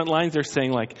people on the front lines, they're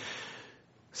saying like,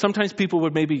 sometimes people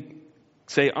would maybe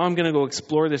say, oh, I'm going to go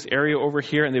explore this area over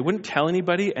here, and they wouldn't tell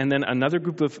anybody, and then another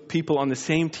group of people on the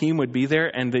same team would be there,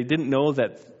 and they didn't know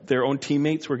that their own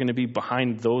teammates were going to be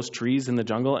behind those trees in the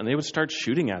jungle, and they would start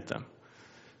shooting at them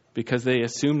because they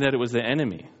assumed that it was the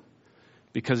enemy.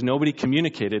 Because nobody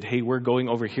communicated, hey, we're going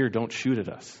over here, don't shoot at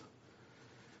us.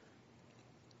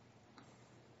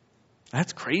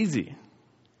 That's crazy.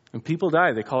 And people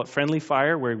die. They call it friendly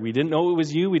fire, where we didn't know it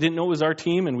was you, we didn't know it was our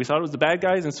team, and we thought it was the bad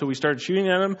guys, and so we started shooting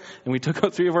at them, and we took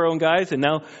out 3 of our own guys, and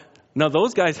now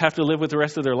those guys have to live with the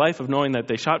rest of their life of knowing that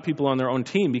they shot people on their own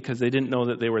team because they didn't know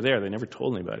that they were there. They never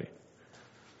told anybody.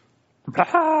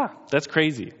 That's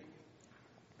crazy.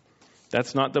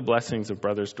 That's not the blessings of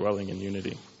brothers dwelling in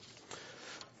unity.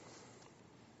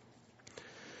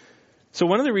 So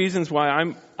one of the reasons why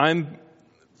I'm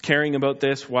caring about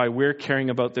this, why we're caring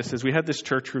about this, is we had this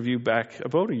church review back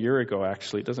about a year ago,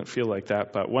 actually. It doesn't feel like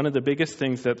that, but one of the biggest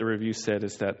things that the review said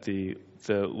is that the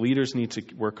leaders need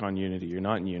to work on unity. You're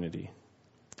not in unity.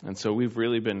 And so we've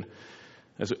really been,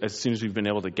 as soon as we've been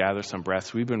able to gather some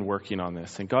breaths, we've been working on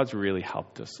this, and God's really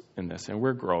helped us in this, and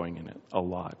we're growing in it a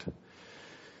lot.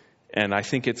 And I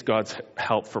think it's God's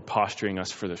help for posturing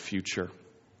us for the future,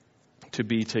 to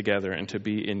be together and to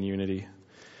be in unity.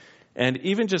 And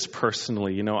even just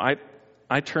personally,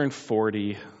 I turned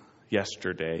 40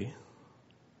 yesterday.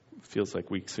 Feels like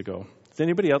weeks ago. Does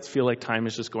anybody else feel like time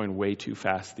is just going way too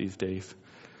fast these days?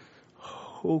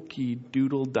 Hokey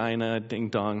doodle Dinah ding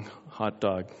dong hot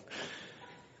dog.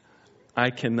 I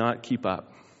cannot keep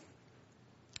up.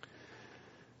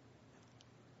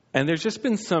 And there's just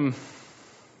been some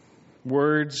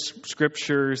words,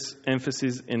 scriptures,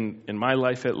 emphasis in my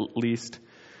life at least.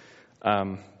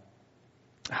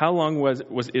 How long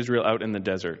was Israel out in the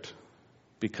desert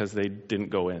because they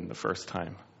didn't go in the first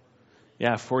time?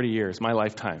 Yeah, 40 years, my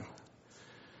lifetime.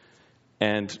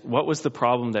 And what was the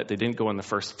problem that they didn't go in the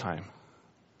first time?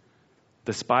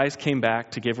 The spies came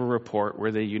back to give a report.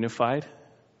 Were they unified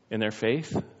in their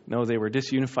faith? No, they were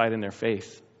disunified in their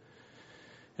faith.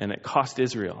 And it cost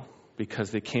Israel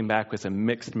because they came back with a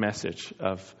mixed message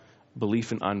of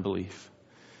belief and unbelief.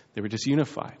 They were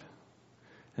disunified.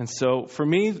 And so for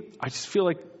me, I just feel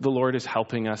like the Lord is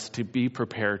helping us to be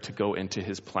prepared to go into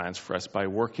his plans for us by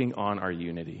working on our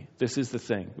unity. This is the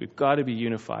thing. We've got to be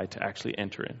unified to actually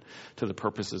enter into the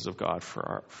purposes of God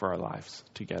for our lives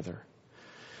together.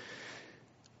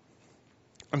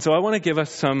 And so I want to give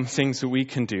us some things that we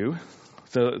can do.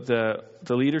 The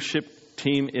leadership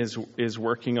team is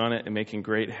working on it and making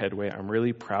great headway. I'm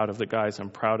really proud of the guys. I'm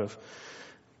proud of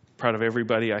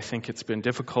everybody. I think it's been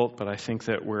difficult, but I think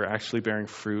that we're actually bearing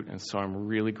fruit, and so I'm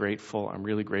really grateful. I'm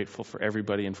really grateful for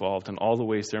everybody involved and all the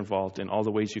ways they're involved, and all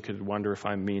the ways you could wonder if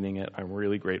I'm meaning it. I'm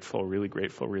really grateful, really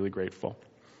grateful, really grateful.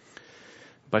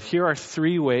 But here are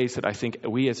 3 ways that I think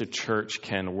we as a church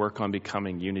can work on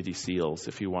becoming unity seals,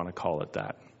 if you want to call it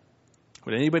that.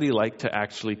 Would anybody like to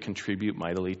actually contribute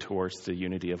mightily towards the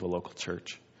unity of a local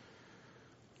church?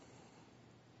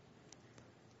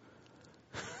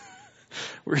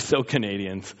 We're so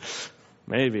Canadians.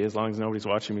 Maybe, as long as nobody's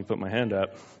watching me put my hand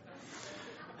up.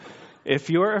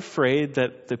 If you're afraid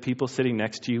that the people sitting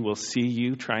next to you will see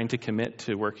you trying to commit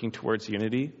to working towards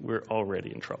unity, we're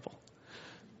already in trouble.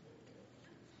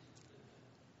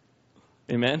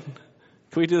 Amen?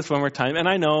 Can we do this one more time? And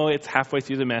I know it's halfway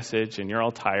through the message and you're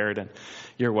all tired and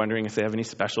you're wondering if they have any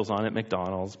specials on at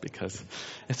McDonald's, because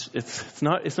it's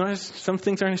not some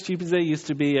things aren't as cheap as they used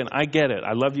to be, and I get it.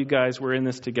 I love you guys. We're in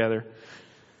this together.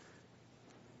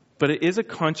 But it is a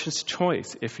conscious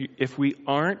choice. If we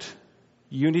aren't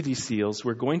unity seals,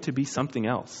 we're going to be something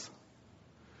else.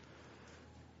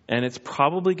 And it's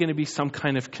probably going to be some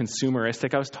kind of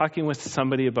consumeristic. I was talking with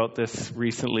somebody about this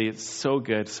recently. It's so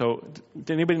good. So, did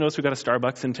anybody notice we got a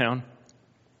Starbucks in town?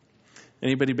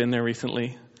 Anybody been there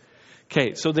recently?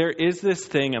 Okay, so there is this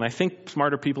thing, and I think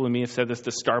smarter people than me have said this,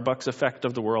 the Starbucks effect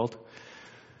of the world.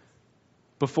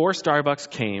 Before Starbucks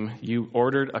came, you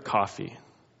ordered a coffee,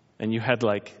 and you had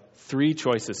like 3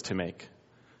 choices to make.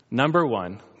 Number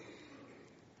 1,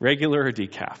 regular or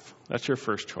decaf. That's your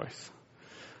first choice.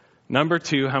 Number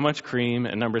 2, how much cream,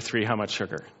 and number 3, how much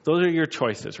sugar. Those are your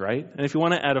choices, right? And if you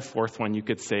want to add a 4th one, you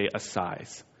could say a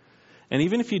size. And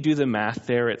even if you do the math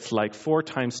there, it's like 4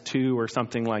 times 2 or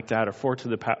something like that, or 2 to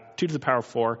the power of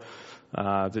 4.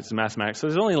 It's mathematics. So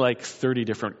there's only like 30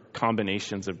 different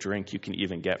combinations of drink you can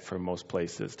even get from most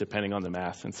places, depending on the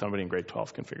math. And somebody in grade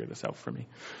 12 can figure this out for me.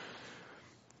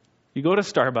 You go to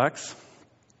Starbucks.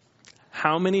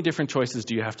 How many different choices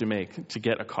do you have to make to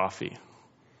get a coffee?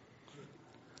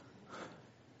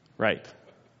 Right.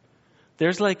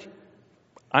 There's like,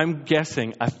 I'm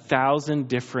guessing, 1,000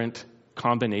 different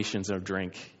combinations of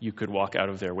drink you could walk out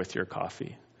of there with your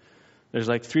coffee. There's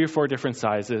like 3 or 4 different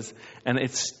sizes, and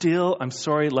it's still, I'm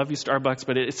sorry, love you Starbucks,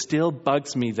 but it still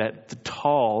bugs me that the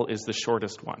tall is the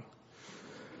shortest one.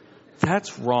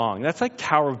 That's wrong. That's like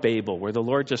Tower of Babel, where the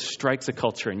Lord just strikes a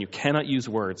culture and you cannot use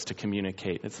words to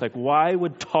communicate. It's like, why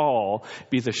would tall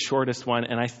be the shortest one?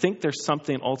 And I think there's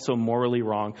something also morally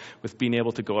wrong with being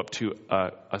able to go up to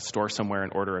a store somewhere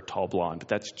and order a tall blonde.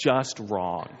 That's just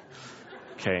wrong.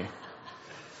 Okay?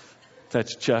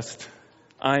 That's just,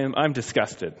 I'm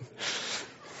disgusted.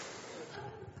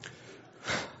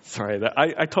 Sorry,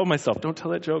 I told myself, don't tell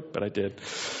that joke, but I did.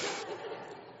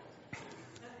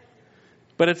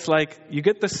 But it's like, you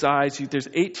get the size, there's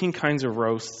 18 kinds of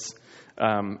roasts,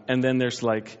 and then there's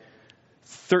like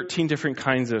 13 different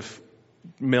kinds of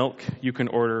milk you can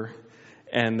order,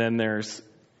 and then there's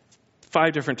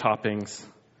 5 different toppings.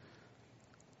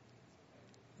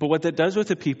 But what that does with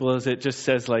the people is it just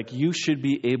says, like, you should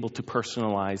be able to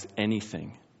personalize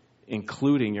anything,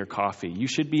 including your coffee. You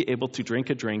should be able to drink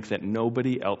a drink that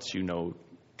nobody else you know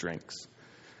drinks,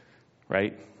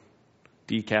 right?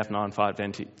 Decaf, non-fat,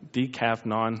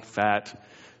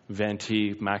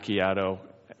 venti, macchiato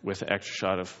with an extra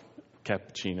shot of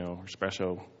cappuccino or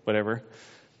espresso, whatever,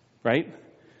 right?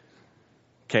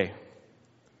 Okay.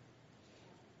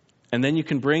 And then you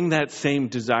can bring that same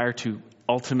desire to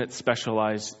ultimate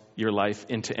specialize your life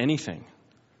into anything.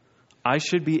 I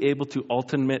should be able to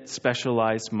ultimate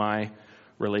specialize my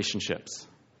relationships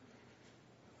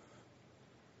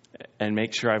and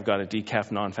make sure I've got a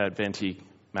decaf, non-fat, venti,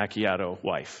 macchiato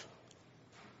wife.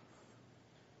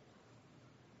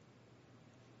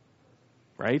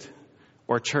 Right?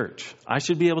 Or church. I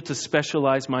should be able to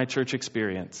specialize my church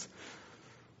experience.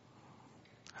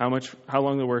 How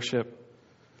long the worship?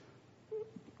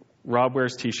 Rob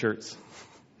wears t-shirts.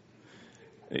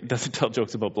 It doesn't tell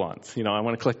jokes about blondes. I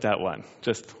want to click that one.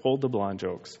 Just hold the blonde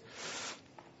jokes.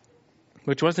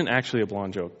 Which wasn't actually a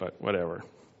blonde joke, but whatever.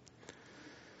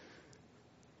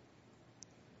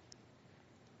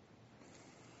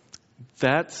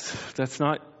 That's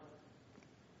not,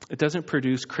 it doesn't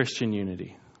produce Christian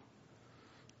unity.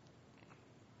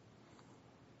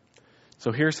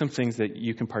 So here are some things that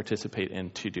you can participate in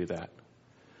to do that.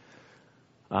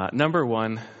 Number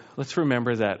 1, let's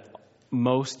remember that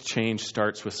most change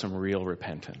starts with some real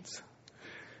repentance.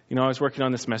 I was working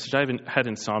on this message. I had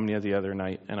insomnia the other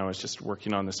night, and I was just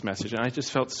working on this message, and I just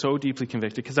felt so deeply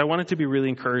convicted because I wanted to be really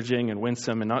encouraging and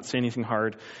winsome and not say anything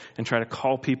hard and try to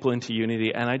call people into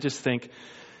unity. And I just think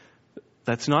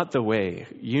that's not the way.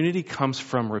 Unity comes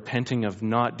from repenting of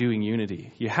not doing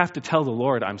unity. You have to tell the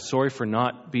Lord, I'm sorry for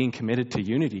not being committed to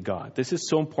unity, God. This is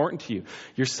so important to you.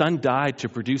 Your son died to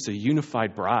produce a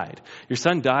unified bride. Your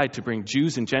son died to bring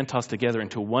Jews and Gentiles together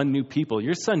into one new people.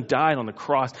 Your son died on the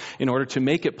cross in order to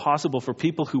make it possible for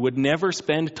people who would never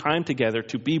spend time together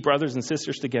to be brothers and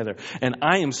sisters together. And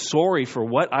I am sorry for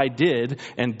what I did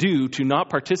and do to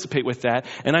not participate with that.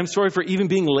 And I'm sorry for even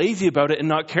being lazy about it and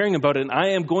not caring about it. And I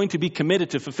am going to be committed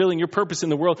to fulfilling your purpose in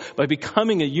the world by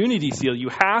becoming a unity seal. You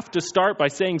have to start by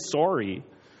saying sorry.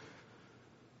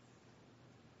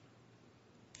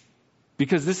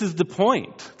 Because this is the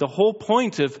point. The whole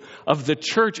point of the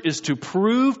church is to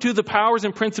prove to the powers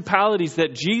and principalities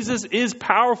that Jesus is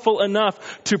powerful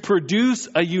enough to produce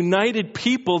a united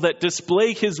people that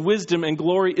display his wisdom and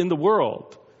glory in the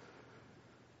world.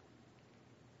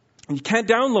 And you can't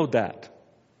download that.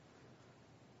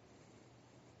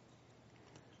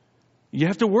 You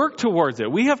have to work towards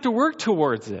it. We have to work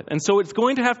towards it. And so it's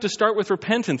going to have to start with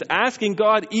repentance, asking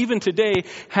God even today,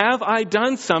 have I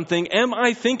done something? Am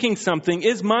I thinking something?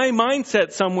 Is my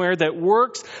mindset somewhere that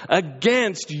works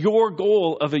against your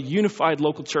goal of a unified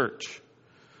local church?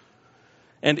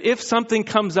 And if something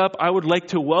comes up, I would like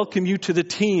to welcome you to the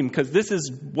team, because this is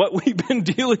what we've been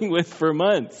dealing with for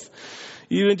months.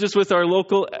 Even just with our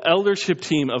local eldership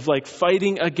team of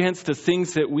fighting against the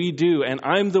things that we do. And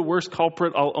I'm the worst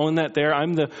culprit. I'll own that there.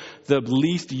 I'm the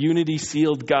least unity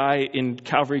sealed guy in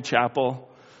Calvary Chapel.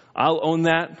 I'll own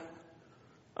that.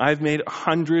 I've made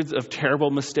hundreds of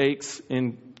terrible mistakes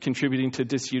in contributing to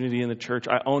disunity in the church.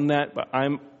 I own that, but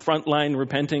I'm frontline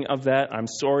repenting of that. I'm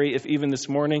sorry if even this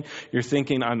morning you're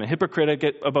thinking I'm a hypocrite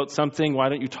about something. Why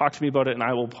don't you talk to me about it? And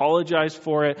I will apologize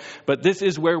for it. But this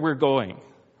is where we're going.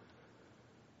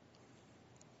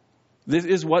 This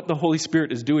is what the Holy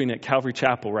Spirit is doing at Calvary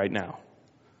Chapel right now.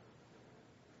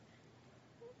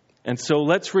 And so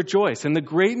let's rejoice. And the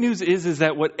great news is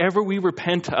that whatever we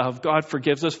repent of, God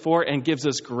forgives us for and gives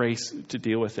us grace to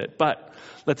deal with it. But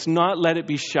let's not let it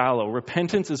be shallow.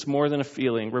 Repentance is more than a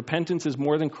feeling. Repentance is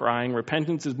more than crying.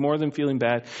 Repentance is more than feeling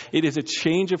bad. It is a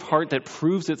change of heart that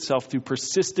proves itself through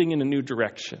persisting in a new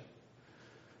direction.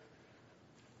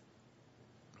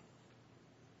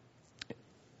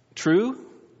 True?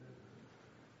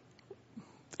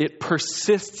 It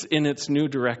persists in its new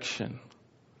direction.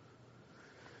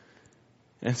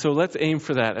 And so let's aim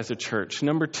for that as a church.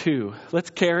 Number 2, let's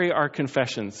carry our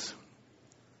confessions.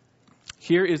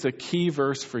 Here is a key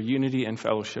verse for unity and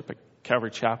fellowship at Calvary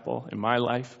Chapel, in my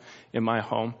life, in my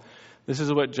home. This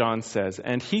is what John says.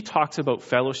 And he talks about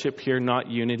fellowship here, not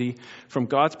unity. From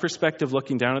God's perspective,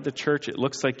 looking down at the church, it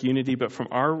looks like unity. But from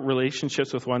our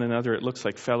relationships with one another, it looks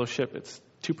like fellowship. It's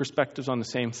two perspectives on the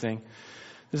same thing.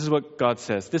 This is what God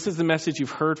says. This is the message you've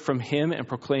heard from him and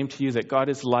proclaimed to you, that God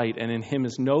is light and in him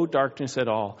is no darkness at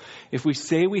all. If we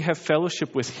say we have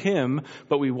fellowship with him,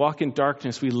 but we walk in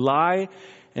darkness, we lie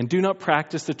and do not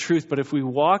practice the truth. But if we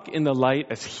walk in the light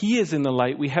as he is in the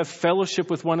light, we have fellowship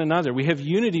with one another. We have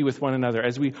unity with one another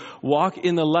as we walk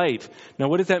in the light. Now,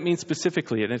 what does that mean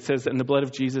specifically? And it says, and the blood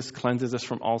of Jesus cleanses us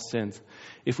from all sins.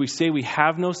 If we say we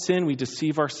have no sin, we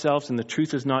deceive ourselves and the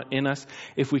truth is not in us.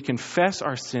 If we confess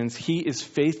our sins, he is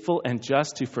faithful and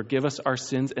just to forgive us our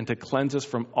sins and to cleanse us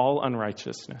from all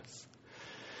unrighteousness.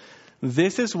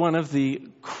 This is one of the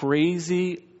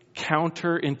crazy,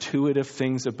 counterintuitive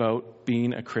things about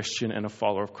being a Christian and a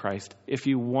follower of Christ. If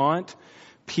you want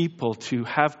people to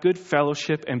have good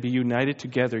fellowship and be united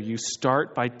together, you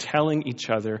start by telling each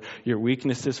other your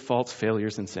weaknesses, faults,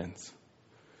 failures, and sins.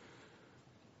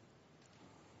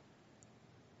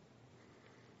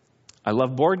 I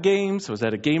love board games. I was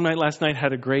at a game night last night,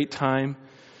 had a great time.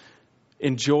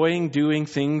 Enjoying doing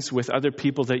things with other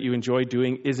people that you enjoy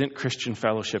doing isn't Christian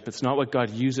fellowship. It's not what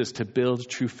God uses to build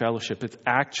true fellowship. It's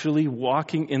actually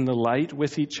walking in the light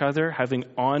with each other, having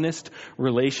honest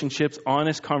relationships,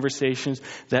 honest conversations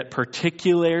that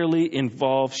particularly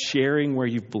involve sharing where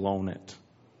you've blown it.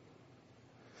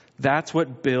 That's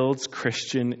what builds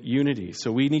Christian unity.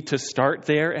 So we need to start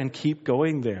there and keep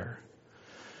going there.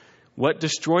 What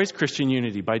destroys Christian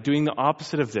unity? By doing the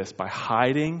opposite of this, by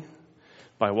hiding,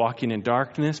 by walking in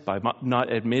darkness, by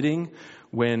not admitting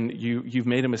when you've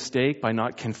made a mistake, by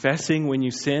not confessing when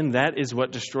you sin. That is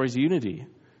what destroys unity,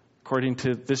 according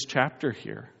to this chapter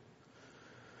here.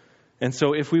 And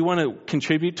so if we want to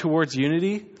contribute towards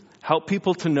unity, help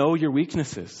people to know your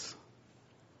weaknesses.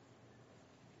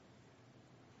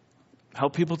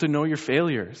 Help people to know your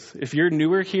failures. If you're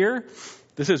newer here,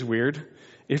 this is weird.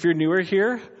 If you're newer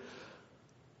here,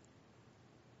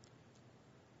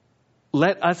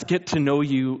 let us get to know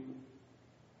you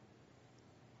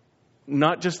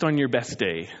not just on your best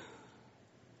day.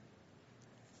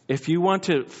 If you want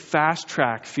to fast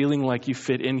track feeling like you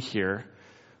fit in here,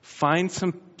 find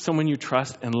someone you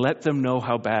trust and let them know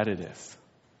how bad it is.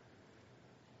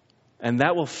 And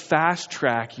that will fast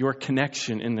track your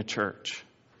connection in the church.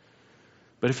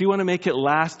 But if you want to make it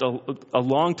last a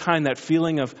long time, that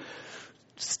feeling of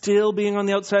still being on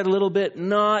the outside a little bit,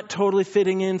 not totally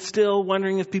fitting in, still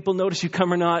wondering if people notice you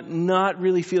come or not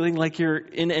really feeling like you're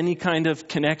in any kind of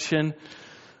connection,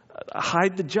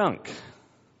 hide the junk.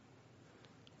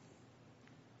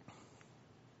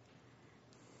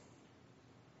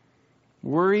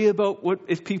 Worry about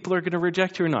if people are going to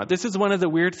reject you or not. This is one of the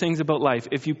weird things about life.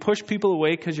 If you push people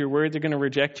away because you're worried they're going to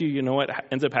reject you, you know what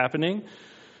ends up happening?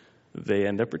 They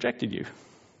end up rejecting you.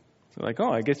 So like,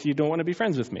 oh, I guess you don't want to be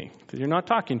friends with me because you're not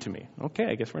talking to me. Okay,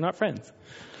 I guess we're not friends.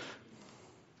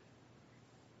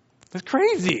 That's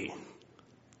crazy.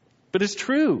 But it's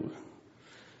true.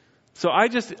 So I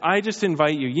just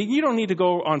invite you. You don't need to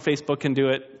go on Facebook and do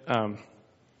it.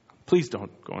 Please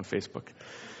don't go on Facebook.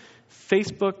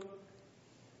 Facebook.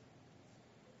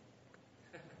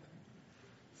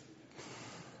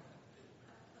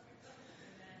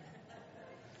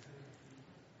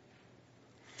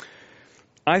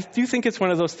 I do think it's one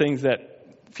of those things that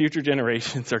future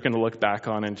generations are going to look back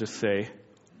on and just say,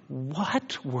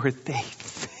 what were they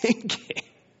thinking?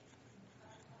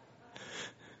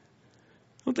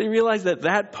 Don't they realize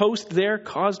that post there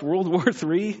caused World War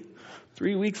III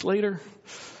 3 weeks later?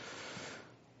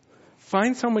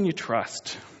 Find someone you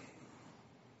trust.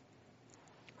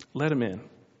 Let him in.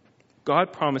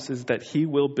 God promises that he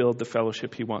will build the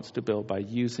fellowship he wants to build by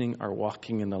using our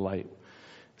walking in the light,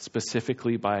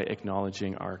 specifically by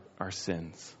acknowledging our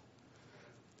sins.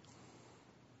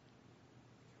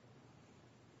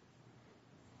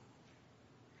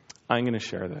 I'm going to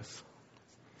share this.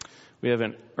 We have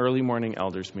an early morning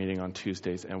elders meeting on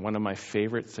Tuesdays, and one of my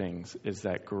favorite things is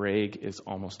that Greg is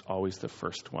almost always the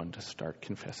first one to start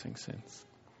confessing sins.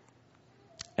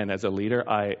 And as a leader,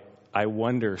 I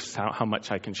wonder how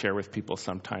much I can share with people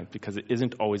sometimes, because it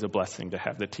isn't always a blessing to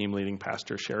have the team leading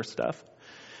pastor share stuff.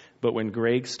 But when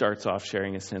Greg starts off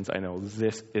sharing his sins, I know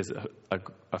this is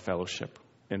a fellowship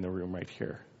in the room right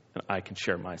here. And I can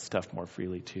share my stuff more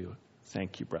freely too.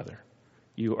 Thank you, brother.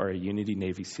 You are a Unity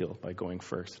Navy SEAL by going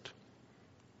first.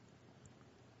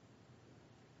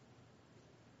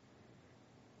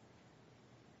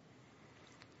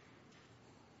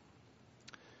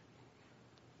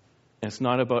 It's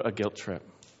not about a guilt trip.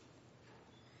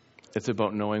 It's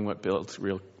about knowing what builds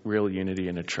real unity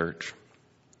in a church.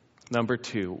 Number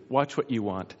 2, watch what you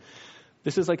want.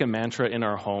 This is like a mantra in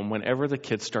our home. Whenever the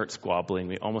kids start squabbling,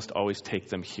 we almost always take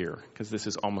them here, because this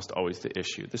is almost always the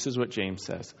issue. This is what James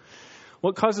says.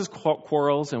 What causes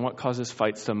quarrels and what causes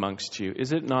fights amongst you?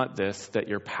 Is it not this, that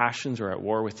your passions are at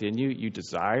war within you? You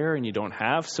desire and you don't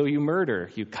have, so you murder.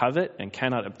 You covet and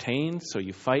cannot obtain, so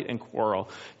you fight and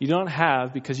quarrel. You don't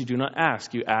have because you do not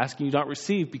ask. You ask and you don't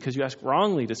receive because you ask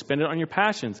wrongly to spend it on your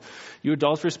passions. You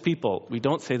adulterous people. We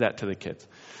don't say that to the kids.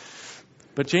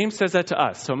 But James says that to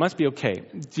us, so it must be okay.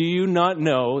 Do you not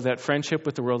know that friendship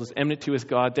with the world is enmity with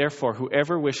God? Therefore,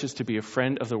 whoever wishes to be a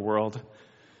friend of the world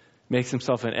makes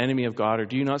himself an enemy of God. Or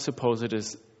do you not suppose it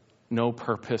is no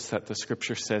purpose that the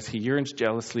scripture says he yearns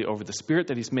jealously over the Spirit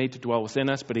that he's made to dwell within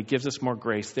us, but he gives us more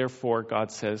grace. Therefore,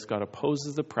 God says, God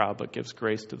opposes the proud, but gives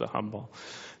grace to the humble.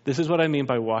 This is what I mean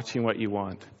by watching what you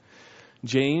want.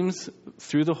 James,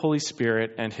 through the Holy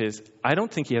Spirit and I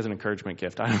don't think he has an encouragement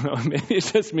gift. I don't know. Maybe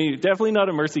it's just me. Definitely not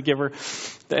a mercy giver.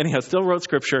 Anyhow, still wrote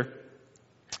scripture.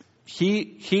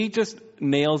 He just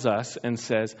nails us and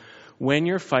says, when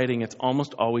you're fighting, it's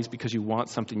almost always because you want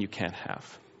something you can't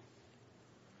have.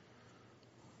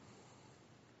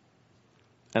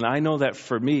 And I know that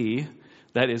for me,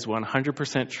 that is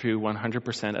 100% true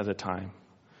 100% of the time.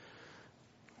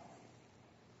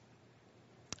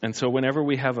 And so whenever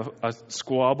we have a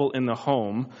squabble in the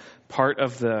home, part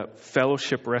of the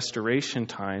fellowship restoration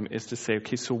time is to say,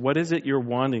 okay, so what is it you're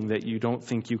wanting that you don't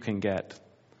think you can get?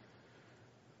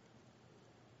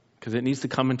 Because it needs to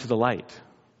come into the light.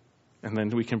 And then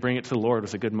we can bring it to the Lord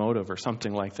with a good motive or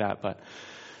something like that. But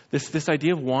this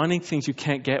idea of wanting things you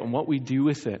can't get and what we do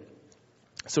with it.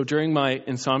 So during my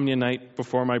insomnia night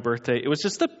before my birthday, it was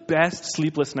just the best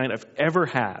sleepless night I've ever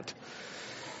had.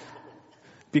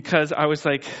 Because I was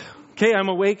like, okay, I'm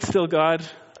awake still, God.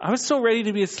 I was so ready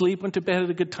to be asleep, went to bed at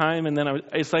a good time, and then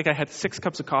it's like I had 6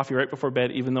 cups of coffee right before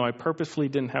bed, even though I purposefully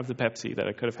didn't have the Pepsi that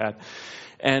I could have had.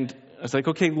 And I was like,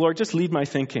 okay, Lord, just lead my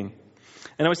thinking.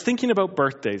 And I was thinking about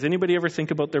birthdays. Anybody ever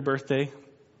think about their birthday?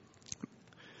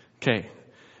 Okay.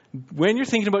 When you're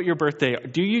thinking about your birthday,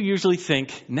 do you usually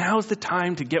think, now's the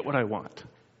time to get what I want?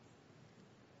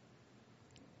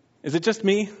 Is it just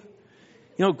me?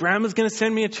 You know, Grandma's going to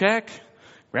send me a check.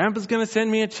 Grandpa's going to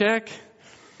send me a check.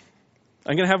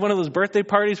 I'm going to have one of those birthday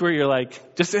parties where you're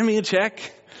like, just send me a check.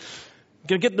 I'm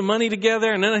going to get the money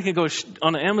together, and then I can go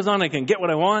on Amazon. I can get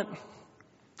what I want.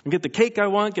 I can get the cake I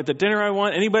want, get the dinner I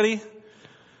want. Anybody?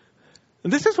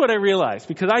 And this is what I realized,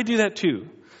 because I do that too.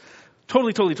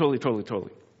 Totally.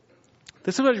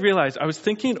 This is what I realized. I was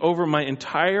thinking over my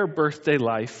entire birthday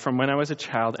life from when I was a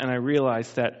child, and I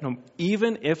realized that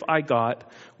even if I got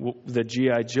the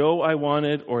G.I. Joe I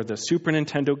wanted or the Super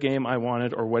Nintendo game I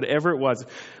wanted or whatever it was,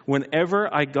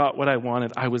 whenever I got what I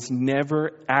wanted, I was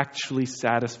never actually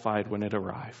satisfied when it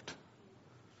arrived.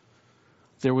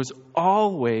 There was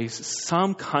always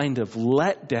some kind of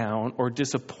letdown or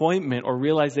disappointment or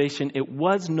realization it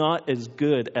was not as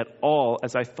good at all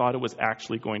as I thought it was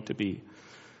actually going to be.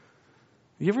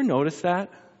 You ever notice that?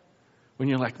 When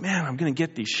you're like, man, I'm going to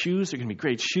get these shoes. They're going to be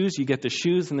great shoes. You get the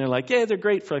shoes, and they're like, yeah, they're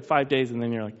great for like 5 days. And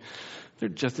then you're like, they're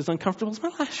just as uncomfortable as my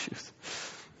last shoes.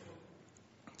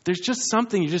 There's just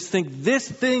something, you just think, this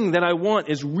thing that I want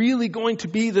is really going to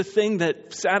be the thing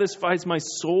that satisfies my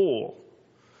soul.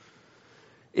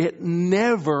 It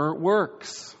never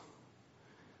works.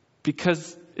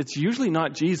 Because it's usually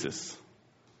not Jesus,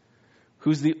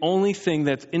 who's the only thing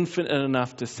that's infinite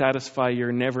enough to satisfy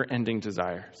your never-ending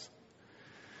desires.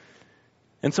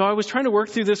 And so I was trying to work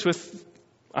through this with,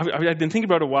 I've been thinking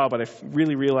about it a while, but I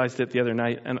really realized it the other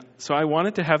night. And so I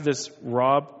wanted to have this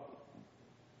Rob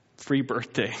free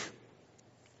birthday.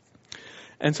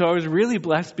 And so I was really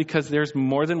blessed because there's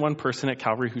more than one person at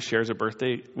Calvary who shares a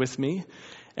birthday with me.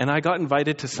 And I got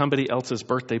invited to somebody else's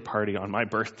birthday party on my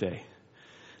birthday.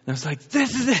 And I was like,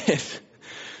 this is it.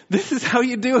 This is how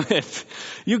you do it.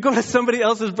 You go to somebody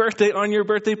else's birthday on your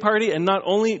birthday party, and not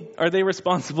only are they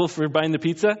responsible for buying the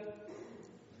pizza,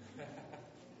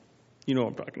 you know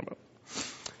what I'm talking about.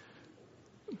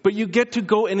 But you get to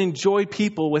go and enjoy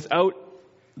people without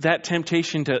that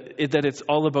temptation that it's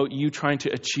all about you trying to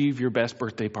achieve your best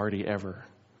birthday party ever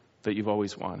that you've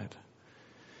always wanted.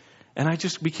 And I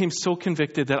just became so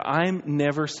convicted that I'm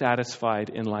never satisfied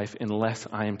in life unless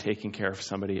I am taking care of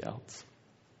somebody else.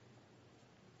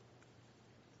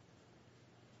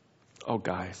 Oh,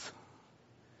 guys,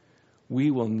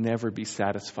 we will never be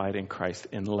satisfied in Christ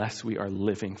unless we are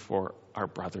living for our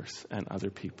brothers and other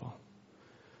people.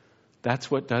 That's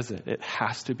what does it. It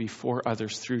has to be for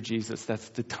others through Jesus. That's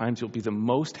the times you'll be the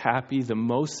most happy, the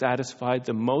most satisfied,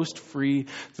 the most free,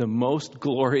 the most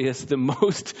glorious, the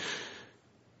most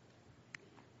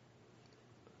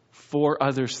for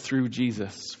others through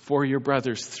Jesus, for your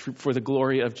brothers, for the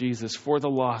glory of Jesus, for the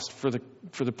lost, for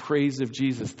the praise of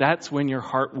Jesus. That's when your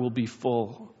heart will be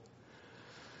full.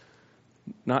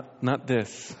 Not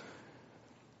this.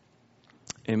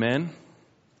 Amen?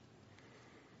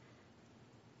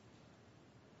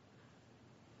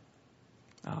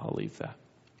 I'll leave that.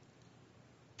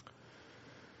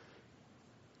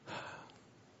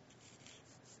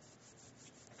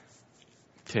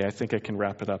 Okay, I think I can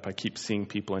wrap it up. I keep seeing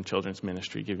people in children's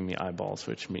ministry giving me eyeballs,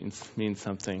 which means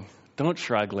something. Don't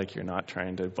shrug like you're not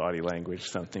trying to body language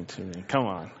something to me. Come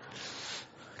on.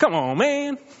 Come on,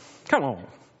 man. Come on.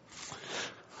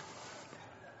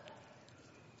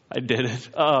 I did it.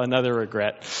 Oh, another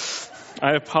regret.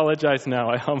 I apologize now.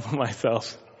 I humble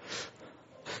myself.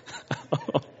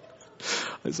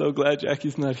 I'm so glad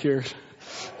Jackie's not here.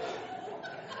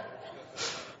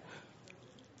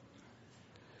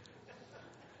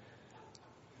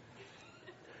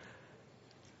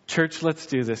 Church, let's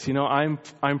do this. You know,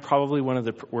 I'm probably one of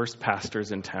the worst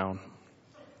pastors in town.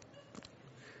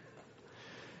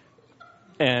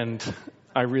 And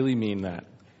I really mean that.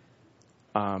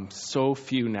 So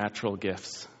few natural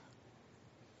gifts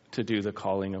to do the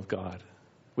calling of God.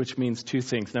 Which means two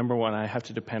things. Number one, I have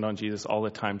to depend on Jesus all the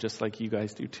time, just like you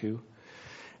guys do too.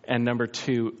 And number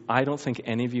two, I don't think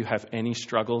any of you have any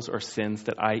struggles or sins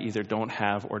that I either don't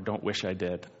have or don't wish I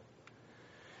did.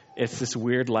 It's this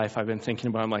weird life I've been thinking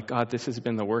about. I'm like, God, this has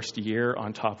been the worst year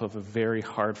on top of a very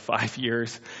hard 5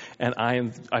 years. And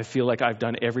I feel like I've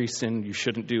done every sin you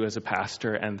shouldn't do as a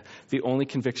pastor. And the only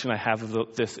conviction I have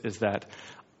of this is that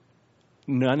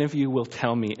none of you will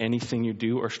tell me anything you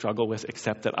do or struggle with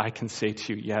except that I can say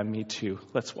to you, yeah, me too.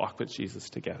 Let's walk with Jesus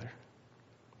together.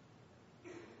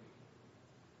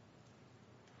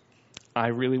 I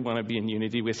really want to be in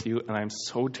unity with you, and I'm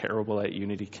so terrible at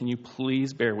unity. Can you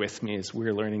please bear with me as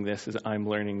we're learning this, as I'm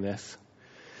learning this?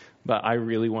 But I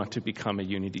really want to become a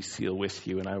unity seal with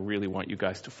you, and I really want you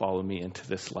guys to follow me into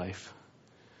this life.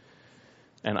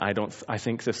 And I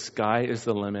think the sky is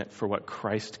the limit for what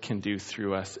Christ can do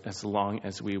through us as long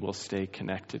as we will stay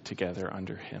connected together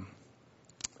under him.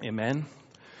 Amen?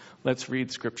 Let's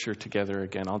read scripture together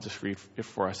again. I'll just read it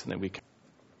for us and then we can.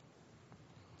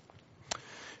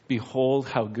 Behold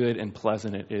how good and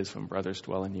pleasant it is when brothers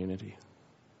dwell in unity.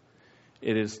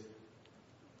 It is...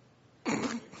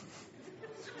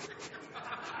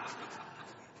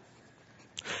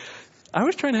 I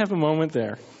was trying to have a moment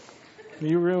there.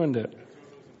 You ruined it.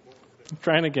 I'm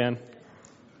trying again.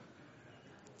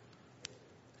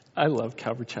 I love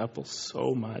Calvary Chapel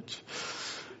so much.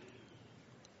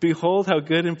 Behold how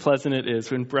good and pleasant it is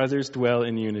when brothers dwell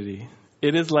in unity.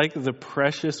 It is like the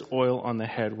precious oil on the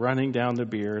head running down the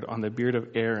beard, on the beard of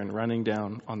Aaron running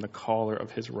down on the collar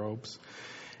of his robes.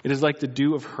 It is like the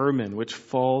dew of Hermon which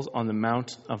falls on the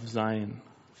mount of Zion.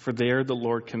 For there the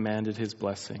Lord commanded his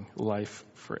blessing, life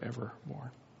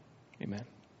forevermore. Amen.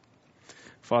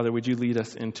 Father, would you lead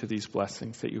us into these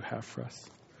blessings that you have for us?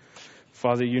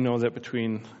 Father, you know that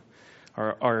between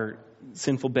our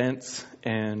sinful bents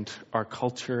and our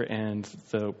culture and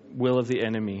the will of the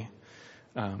enemy.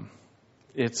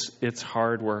 It's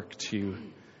hard work to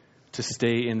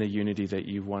stay in the unity that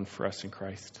you've won for us in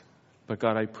Christ. But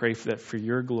God, I pray that for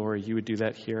your glory, you would do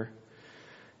that here.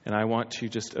 And I want to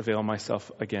just avail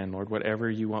myself again, Lord, whatever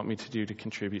you want me to do to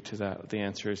contribute to that. The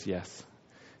answer is yes.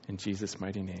 In Jesus'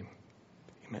 mighty name,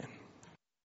 amen.